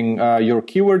mentioning your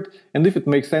keyword, and if it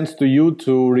makes sense to you,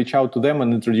 to reach out to them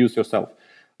and introduce yourself.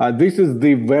 This is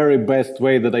the very best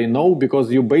way that I know, because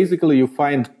you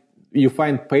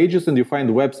find pages and you find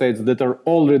websites that are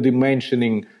already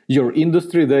mentioning your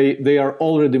industry. They are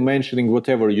already mentioning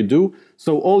whatever you do.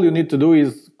 So all you need to do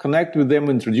is connect with them,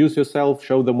 introduce yourself,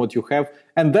 show them what you have,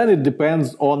 and then it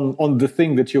depends on the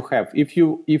thing that you have. If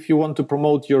you want to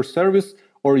promote your service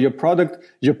or your product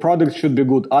should be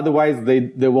good. Otherwise,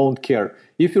 they won't care.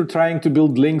 If you're trying to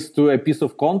build links to a piece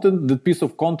of content, the piece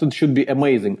of content should be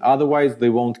amazing. Otherwise, they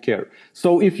won't care.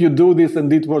 So if you do this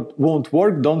and it won't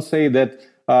work, don't say that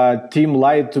team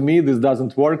lied to me, this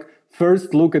doesn't work.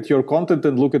 First, look at your content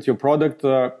and look at your product.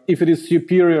 If it is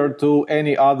superior to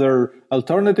any other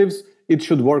alternatives, it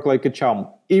should work like a charm.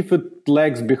 If it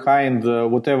lags behind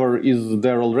whatever is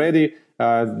there already,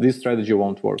 this strategy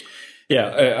won't work. Yeah,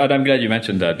 and I'm glad you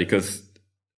mentioned that, because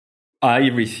I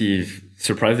receive,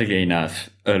 surprisingly enough,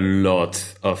 a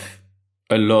lot of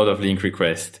link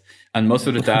requests. And most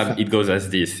of the time it goes as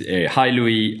this: hi,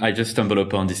 Louis, I just stumbled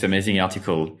upon this amazing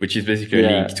article, which is basically a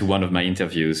link to one of my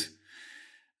interviews.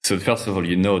 So first of all,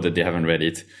 you know that they haven't read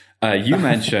it. You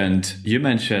mentioned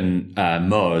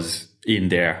Moz in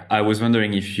there. I was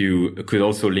wondering if you could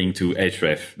also link to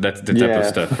Href. That's the type of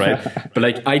stuff, right? But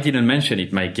like, I didn't mention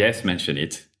it. My guest mentioned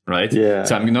it, right? Yeah.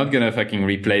 So I'm not going to fucking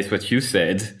replace what you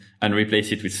said and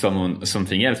replace it with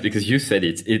something else, because you said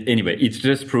it. Anyway, it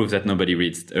just proves that nobody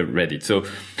read it. So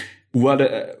what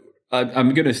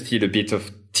I'm going to steal a bit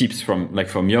of tips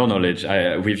from your knowledge.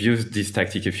 We've used this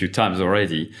tactic a few times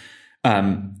already.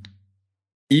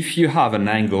 If you have an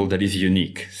angle that is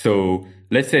unique, so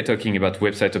let's say talking about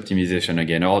website optimization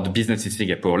again, or the business in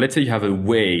Singapore. Let's say you have a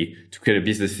way to create a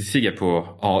business in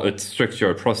Singapore, or a structure,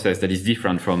 a process that is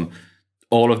different from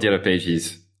all of the other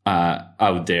pages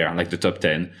out there, like the top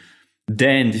 10.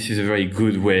 Then this is a very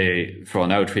good way for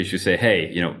an outreach to say,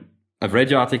 hey, I've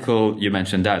read your article, you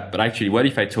mentioned that, but actually, what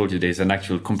if I told you there's an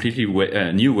actual completely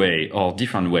new way or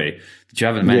different way that you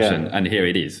haven't mentioned, and here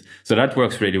it is. So that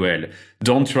works really well.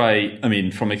 Don't try,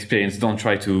 from experience, don't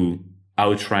try to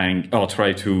outrank or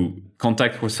try to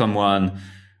contact with someone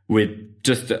with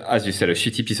just, as you said, a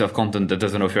shitty piece of content that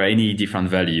doesn't offer any different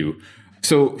value.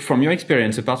 So from your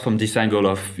experience, apart from this angle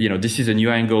of, this is a new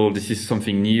angle, this is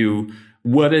something new,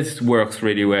 what else works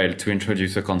really well to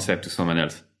introduce a concept to someone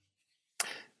else?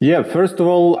 Yeah, first of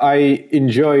all, I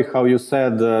enjoy how you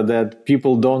said that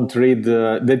people don't read,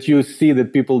 that you see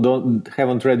that people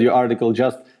haven't read your article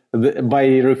just by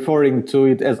referring to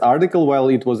it as article while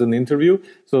it was an interview.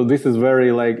 So this is very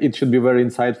it should be very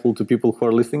insightful to people who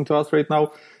are listening to us right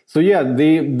now. So yeah,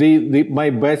 my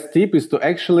best tip is to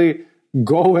actually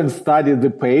go and study the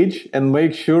page and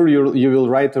make sure you will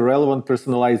write a relevant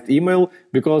personalized email,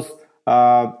 because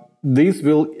this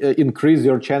will increase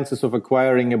your chances of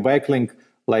acquiring a backlink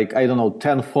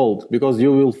tenfold, because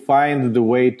you will find the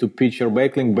way to pitch your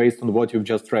backlink based on what you've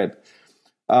just read.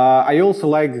 I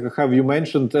also have you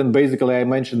mentioned, and basically I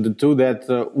mentioned it too,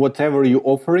 that whatever you're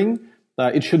offering,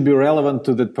 it should be relevant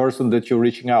to the person that you're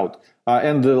reaching out.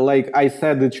 Like I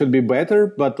said, it should be better,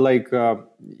 but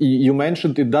you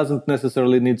mentioned, it doesn't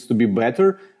necessarily needs to be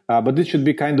better, but it should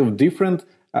be kind of different.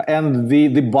 And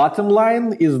the bottom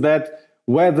line is that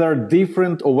whether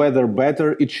different or whether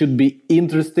better, it should be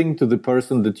interesting to the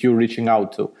person that you're reaching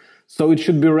out to. So it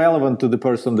should be relevant to the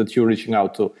person that you're reaching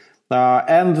out to.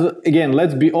 And again,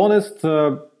 let's be honest,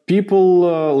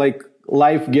 people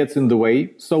life gets in the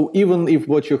way. So even if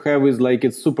what you have is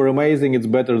it's super amazing, it's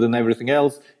better than everything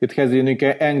else, it has a unique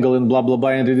angle and blah, blah, blah,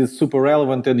 and it is super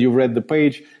relevant, and you read the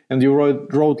page and you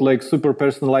wrote super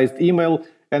personalized email,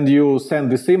 and you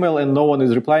send this email and no one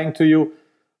is replying to you,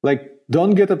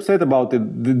 don't get upset about it.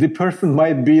 The person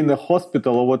might be in the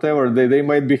hospital or whatever. They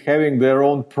might be having their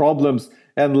own problems.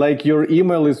 And your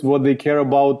email is what they care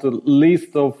about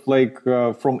least of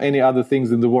from any other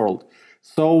things in the world.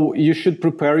 So you should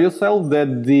prepare yourself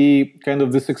that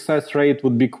the success rate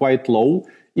would be quite low,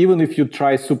 even if you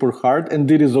try super hard,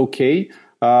 and it is okay.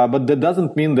 But that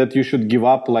doesn't mean that you should give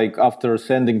up after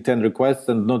sending 10 requests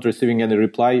and not receiving any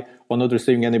reply or not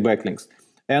receiving any backlinks.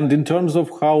 And in terms of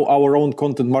how our own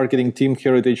content marketing team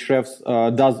here at Ahrefs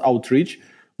does outreach,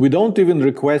 we don't even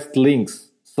request links.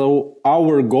 So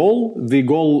our goal, the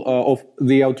goal of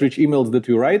the outreach emails that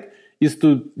we write, is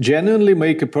to genuinely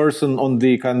make a person on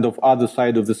the other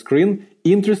side of the screen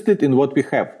interested in what we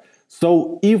have.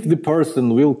 So if the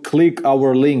person will click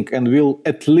our link and will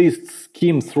at least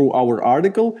skim through our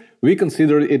article, we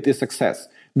consider it a success.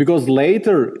 Because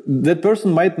later, that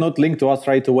person might not link to us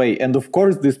right away. And of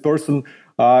course, this person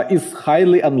is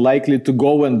highly unlikely to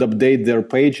go and update their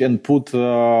page and put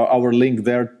our link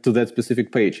there to that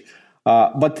specific page.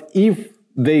 But if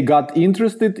they got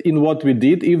interested in what we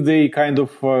did, if they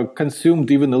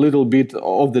consumed even a little bit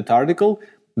of that article,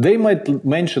 they might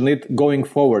mention it going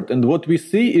forward. And what we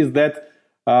see is that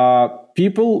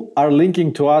people are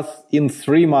linking to us in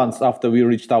 3 months after we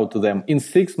reached out to them, in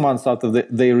 6 months after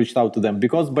they reached out to them,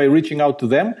 because by reaching out to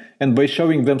them and by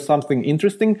showing them something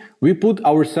interesting, we put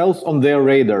ourselves on their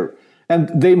radar. And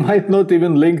they might not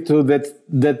even link to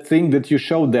that thing that you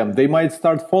showed them. They might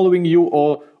start following you,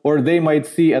 or they might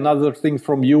see another thing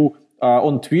from you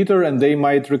on Twitter, and they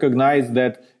might recognize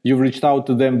that you've reached out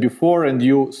to them before, and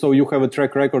you have a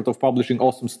track record of publishing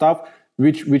awesome stuff,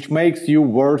 which makes you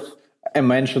worth a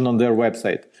mention on their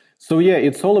website. So yeah,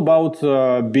 it's all about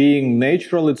being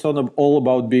natural. It's all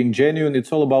about being genuine.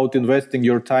 It's all about investing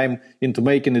your time into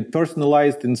making it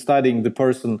personalized, in studying the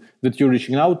person that you're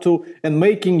reaching out to, and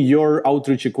making your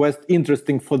outreach request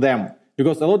interesting for them.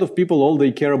 Because a lot of people, all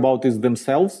they care about is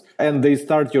themselves, and they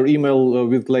start your email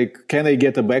with can I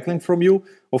get a backlink from you?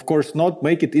 Of course not.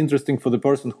 Make it interesting for the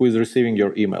person who is receiving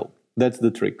your email. That's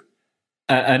the trick.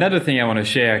 Another thing I want to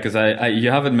share, because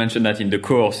you haven't mentioned that in the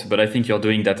course, but I think you're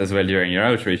doing that as well during your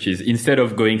outreach, is instead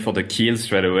of going for the kill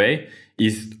straight away,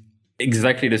 is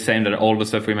exactly the same that all the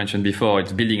stuff we mentioned before.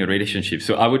 It's building a relationship.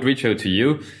 So I would reach out to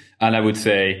you and I would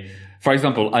say, for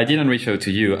example, I didn't reach out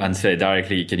to you and say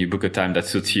directly, can you book a time that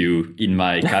suits you in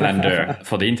my calendar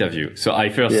for the interview? So I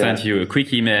first sent you a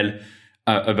quick email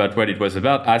about what it was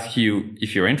about, ask you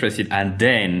if you're interested, and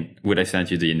then would I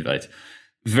send you the invite.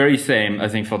 Very same, I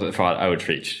think, for our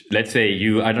outreach. Let's say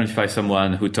you identify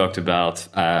someone who talked about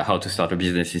how to start a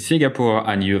business in Singapore,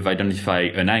 and you've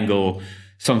identified an angle,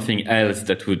 something else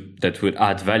that would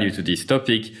add value to this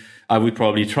topic. I would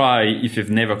probably try, if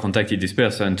you've never contacted this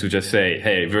person, to just say,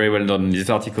 hey, very well done in this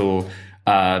article.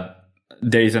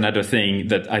 There is another thing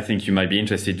that I think you might be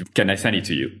interested. Can I send it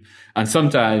to you? And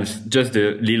sometimes just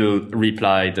the little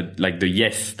reply that, the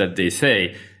yes that they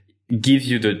say, gives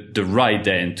you the right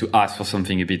then to ask for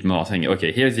something a bit more, saying,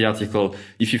 okay, here's the article.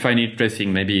 If you find it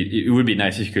interesting, maybe it would be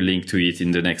nice if you could link to it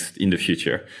in the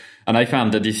future. And I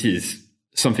found that this is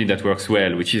something that works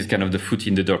well, which is kind of the foot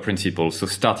in the door principle. So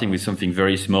starting with something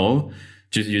very small,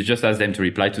 you just ask them to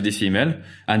reply to this email,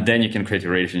 and then you can create a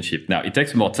relationship. Now, it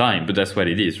takes more time, but that's what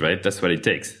it is, right? That's what it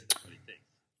takes.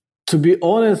 To be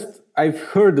honest, I've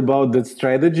heard about that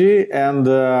strategy, and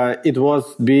it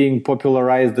was being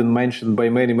popularized and mentioned by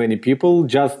many, many people,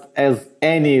 just as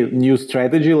any new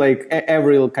strategy, like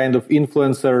every kind of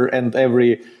influencer and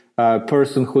every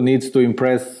person who needs to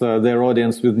impress their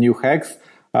audience with new hacks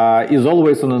is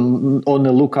always on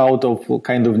the lookout of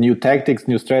kind of new tactics,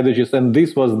 new strategies. And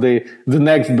this was the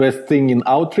next best thing in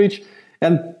outreach.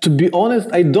 And to be honest,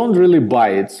 I don't really buy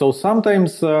it. So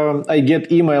sometimes I get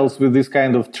emails with this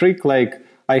kind of trick, like,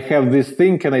 I have this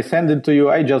thing, can I send it to you?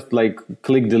 I just like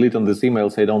click delete on this email,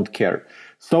 so I don't care.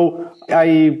 So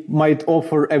I might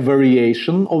offer a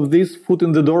variation of this foot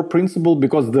in the door principle,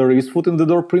 because there is foot in the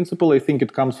door principle. I think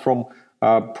it comes from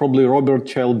probably Robert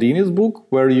Cialdini's book,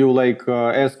 where you like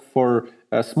ask for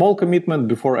a small commitment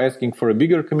before asking for a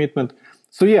bigger commitment.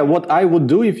 So yeah, what I would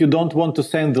do if you don't want to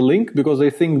send the link, because I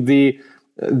think the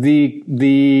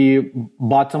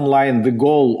bottom line, the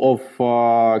goal of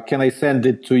can I send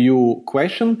it to you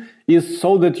question is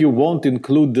so that you won't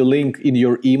include the link in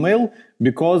your email,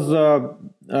 because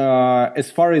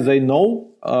as far as I know,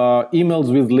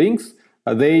 emails with links,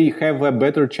 they have a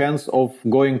better chance of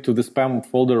going to the spam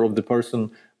folder of the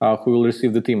person who will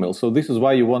receive that email. So this is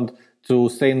why you want to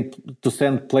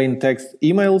send plain text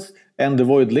emails and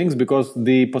avoid links, because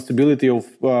the possibility of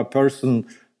a person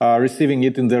receiving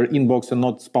it in their inbox and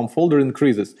not spam folder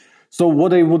increases. So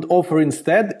what I would offer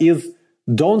instead is,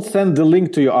 don't send the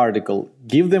link to your article.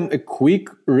 Give them a quick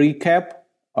recap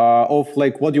of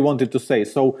like what you wanted to say.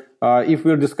 So if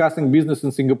we're discussing business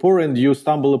in Singapore and you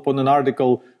stumble upon an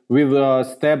article with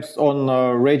steps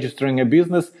on registering a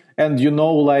business, and you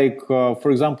know, like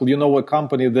for example, you know a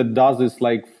company that does this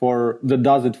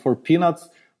does it for peanuts,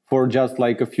 for just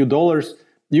like a few dollars,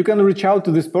 you can reach out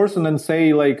to this person and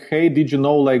say like, hey, did you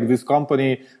know like this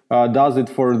company does it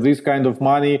for this kind of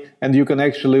money, and you can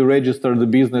actually register the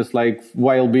business like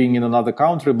while being in another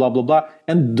country, blah, blah, blah.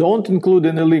 And don't include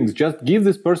any links. Just give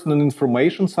this person an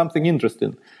information, something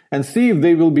interesting, and see if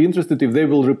they will be interested, if they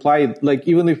will reply, like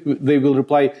even if they will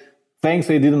reply, thanks,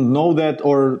 I didn't know that,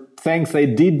 or thanks, I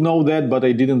did know that, but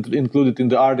I didn't include it in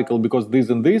the article because this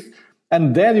and this.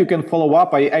 And then you can follow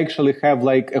up. I actually have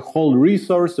like a whole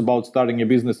resource about starting a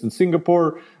business in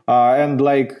Singapore. And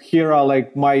like, here are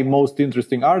like my most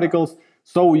interesting articles.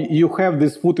 So you have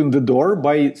this foot in the door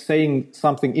by saying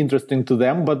something interesting to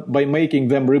them, but by making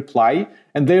them reply.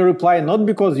 And they reply not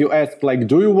because you ask like,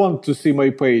 do you want to see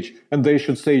my page? And they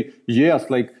should say yes.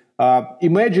 Like,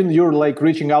 imagine you're like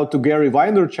reaching out to Gary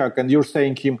Vaynerchuk and you're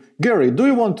saying him, Gary, do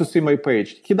you want to see my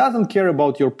page? He doesn't care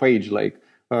about your page. Like,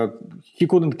 he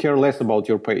couldn't care less about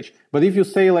your page. But if you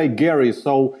say like, Gary,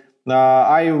 so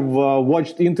I've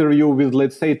watched interview with,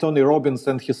 let's say, Tony Robbins,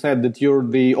 and he said that you're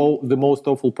the most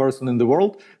awful person in the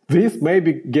world, this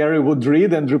maybe Gary would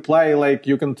read and reply like,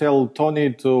 you can tell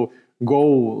Tony to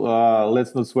go,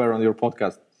 let's not swear on your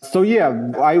podcast. So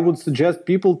yeah, I would suggest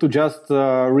people to just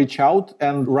reach out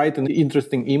and write an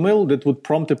interesting email that would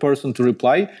prompt a person to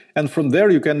reply. And from there,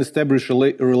 you can establish a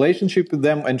relationship with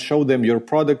them and show them your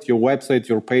product, your website,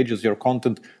 your pages, your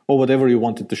content, or whatever you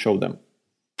wanted to show them.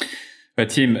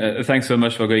 Tim, thanks so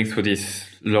much for going through this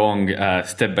long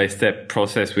step-by-step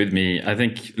process with me. I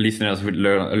think listeners would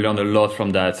learn a lot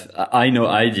from that. I know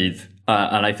I did.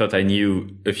 And I thought I knew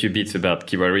a few bits about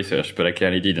keyword research, but I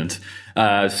clearly didn't.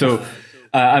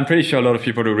 I'm pretty sure a lot of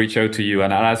people will reach out to you,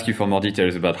 and I'll ask you for more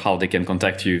details about how they can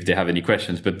contact you if they have any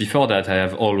questions. But before that, I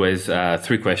have always 3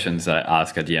 questions I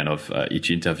ask at the end of each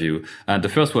interview. And the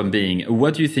first one being,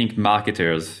 what do you think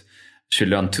marketers should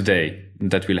learn today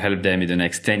that will help them in the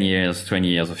next 10 years, 20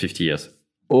 years, or 50 years?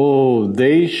 Oh,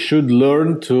 they should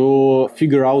learn to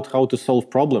figure out how to solve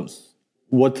problems.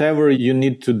 Whatever you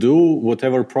need to do,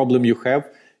 whatever problem you have,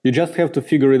 you just have to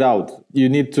figure it out. You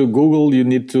need to Google, you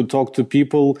need to talk to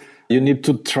people, you need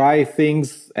to try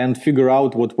things and figure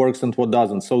out what works and what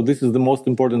doesn't. So this is the most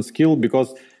important skill,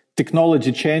 because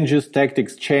technology changes,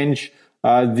 tactics change,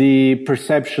 the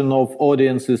perception of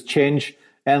audiences change.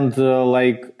 And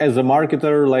like as a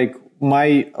marketer, like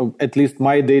at least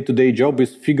my day-to-day job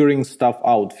is figuring stuff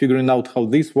out, figuring out how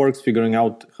this works, figuring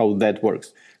out how that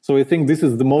works. So I think this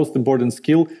is the most important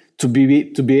skill, to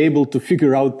be able to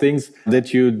figure out things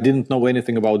that you didn't know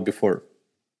anything about before.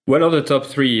 What are the top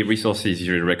 3 resources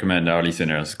you would recommend our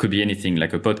listeners? Could be anything,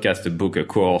 like a podcast, a book, a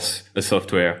course, a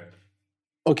software.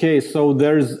 Okay, so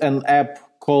there's an app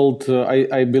called,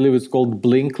 I believe it's called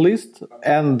Blinklist.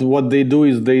 And what they do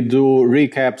is they do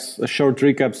short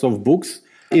recaps of books.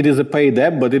 It is a paid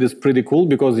app, but it is pretty cool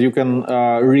because you can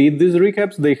read these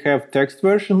recaps. They have text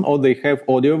version or they have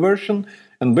audio version.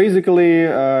 And basically,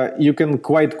 you can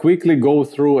quite quickly go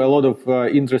through a lot of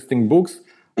interesting books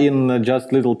in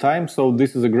just little time. So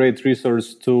this is a great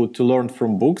resource to learn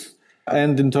from books.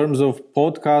 And in terms of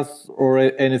podcasts or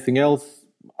anything else,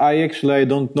 I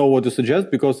don't know what to suggest,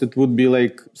 because it would be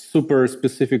like super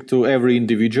specific to every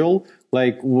individual.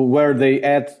 like where they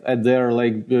at their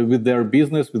with their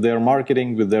business, with their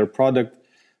marketing, with their product.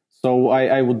 So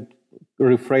I would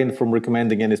refrain from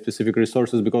recommending any specific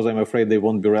resources because I'm afraid they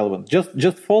won't be relevant.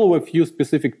 Just follow a few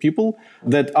specific people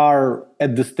that are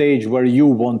at the stage where you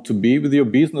want to be with your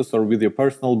business or with your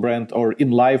personal brand or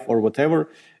in life or whatever,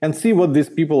 and see what these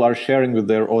people are sharing with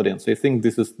their audience. I think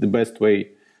this is the best way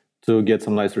to get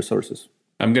some nice resources.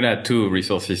 I'm gonna add 2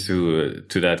 resources to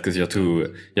that because you're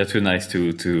too nice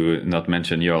to not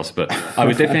mention yours. But I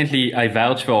would I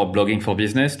vouch for Blogging for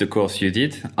Business, the course you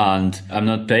did, and I'm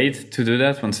not paid to do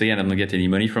that. Once again, I'm not getting any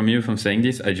money from you from saying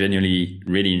this. I genuinely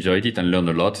really enjoyed it and learned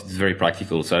a lot. It's very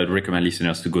practical, so I would recommend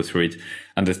listeners to go through it.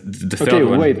 And the third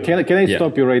one. Okay, wait. Can I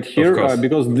stop you right here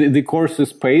because the course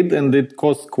is paid and it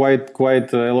costs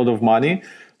quite a lot of money.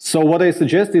 So what I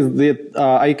suggest is that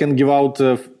I can give out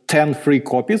 10 free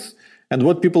copies. And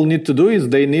what people need to do is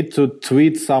they need to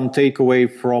tweet some takeaway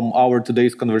from our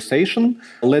today's conversation.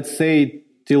 Let's say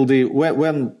till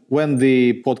when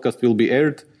the podcast will be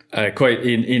aired. Quite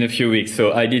in a few weeks.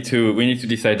 So we need to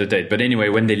decide the date. But anyway,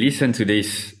 when they listen to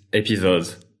this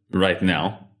episode right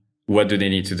now, what do they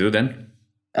need to do then?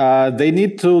 They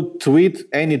need to tweet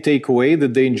any takeaway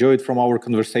that they enjoyed from our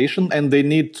conversation, and they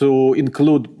need to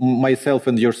include myself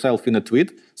and yourself in a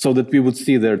tweet so that we would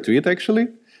see their tweet actually.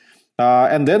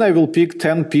 And then I will pick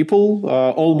 10 people,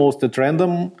 almost at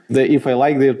random, if I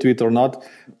like their tweet or not.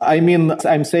 I mean,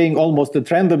 I'm saying almost at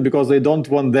random because I don't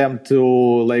want them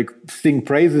to sing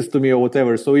praises to me or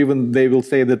whatever. So even they will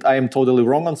say that I am totally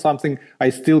wrong on something,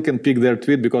 I still can pick their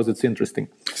tweet because it's interesting.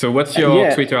 So what's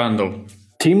your Twitter handle?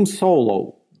 Team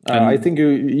Solo. I think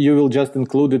you will just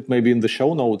include it maybe in the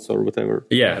show notes or whatever.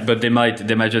 Yeah, but they might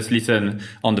just listen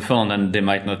on the phone and they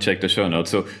might not check the show notes.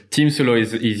 So Team Solo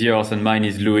is yours and mine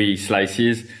is Louis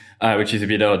Slices, which is a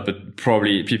bit odd, but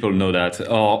probably people know that.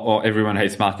 Or Everyone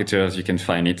Hates Marketers, you can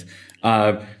find it.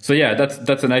 So yeah,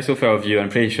 that's a nice offer of you. I'm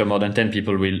pretty sure more than 10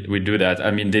 people will do that.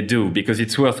 I mean, they do because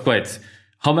it's worth quite.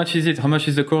 How much is it? How much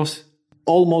is the course?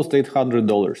 Almost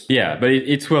 $800. Yeah, but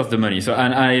it's worth the money. So,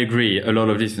 and I agree, a lot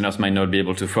of listeners might not be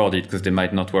able to afford it because they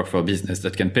might not work for a business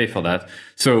that can pay for that.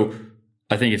 So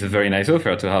I think it's a very nice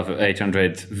offer to have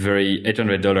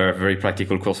 $800 very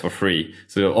practical course for free.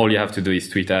 So all you have to do is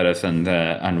tweet at us and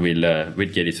we'll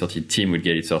get it sorted. Team will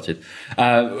get it sorted.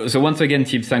 So once again,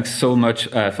 Tim, thanks so much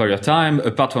for your time.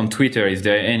 Apart from Twitter, is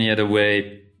there any other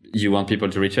way you want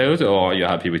people to reach out, or you're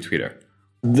happy with Twitter?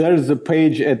 There's a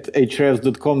page at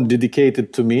ahrefs.com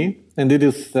dedicated to me, and it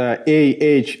is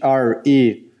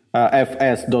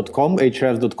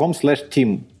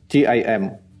ahrefs.com/team,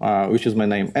 TIM, which is my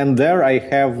name. And there I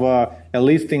have a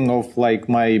listing of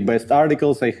my best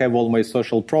articles. I have all my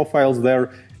social profiles there.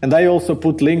 And I also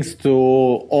put links to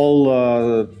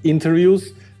all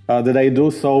interviews that I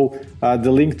do. So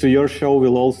the link to your show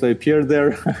will also appear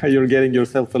there. You're getting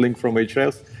yourself a link from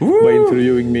Ahrefs by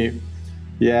interviewing me.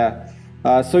 Yeah.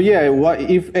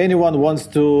 If anyone wants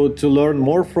to learn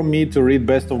more from me, to read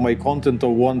best of my content,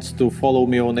 or wants to follow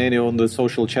me on the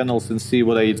social channels and see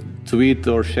what I tweet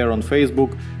or share on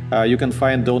Facebook, you can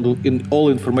find all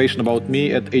information about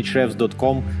me at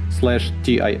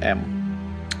ahrefs.com/TIM.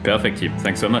 Perfect, Tim.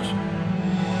 Thanks so much.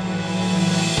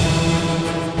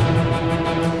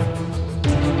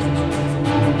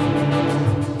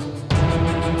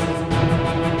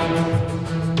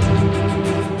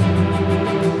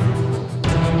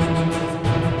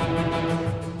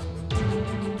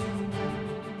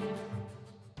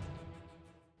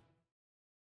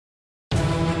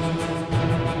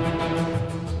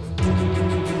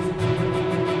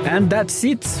 And that's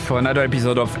it for another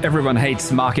episode of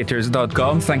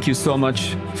EveryoneHatesMarketers.com. Thank you so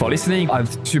much for listening. I'm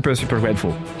super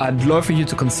grateful. I'd love for you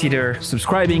to consider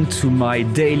subscribing to my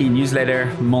daily newsletter,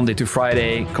 Monday to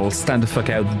Friday, called Stand the Fuck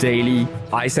Out Daily.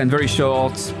 I send very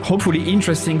short, hopefully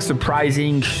interesting,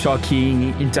 surprising,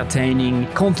 shocking, entertaining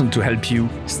content to help you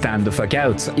stand the fuck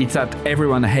out. It's at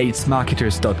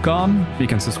EveryoneHatesMarketers.com. You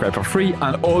can subscribe for free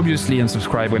and obviously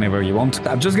unsubscribe whenever you want.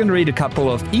 I'm just going to read a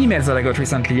couple of emails that I got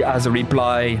recently as a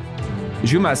reply.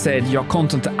 Juma said, your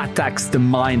content attacks the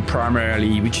mind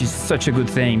primarily, which is such a good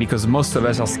thing because most of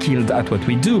us are skilled at what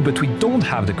we do, but we don't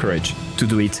have the courage to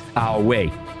do it our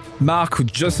way. Mark, who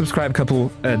just subscribed a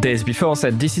couple days before,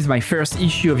 said, this is my first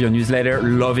issue of your newsletter.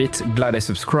 Love it. Glad I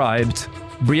subscribed.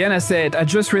 Brianna said, I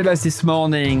just realized this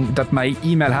morning that my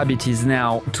email habit is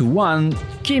now to 1,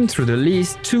 skim through the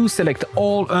list, 2, select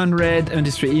all unread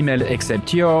industry email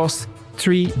except yours,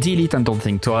 3, delete and don't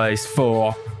think twice,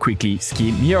 4, quickly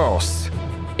skim yours.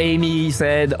 Amy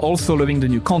said, also loving the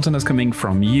new content that's coming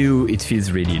from you. It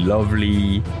feels really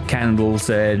lovely. Candle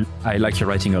said, I like your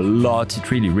writing a lot. It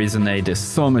really resonates. There's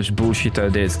so much bullshit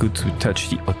out there. It's good to touch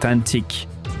the authentic.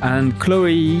 And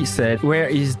Chloe said, where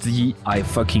is the I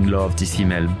fucking love this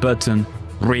email button?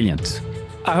 Brilliant.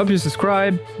 I hope you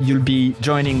subscribe. You'll be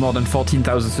joining more than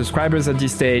 14,000 subscribers at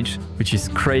this stage, which is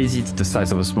crazy. It's the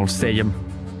size of a small stadium.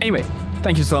 Anyway,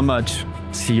 thank you so much.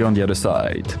 See you on the other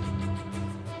side.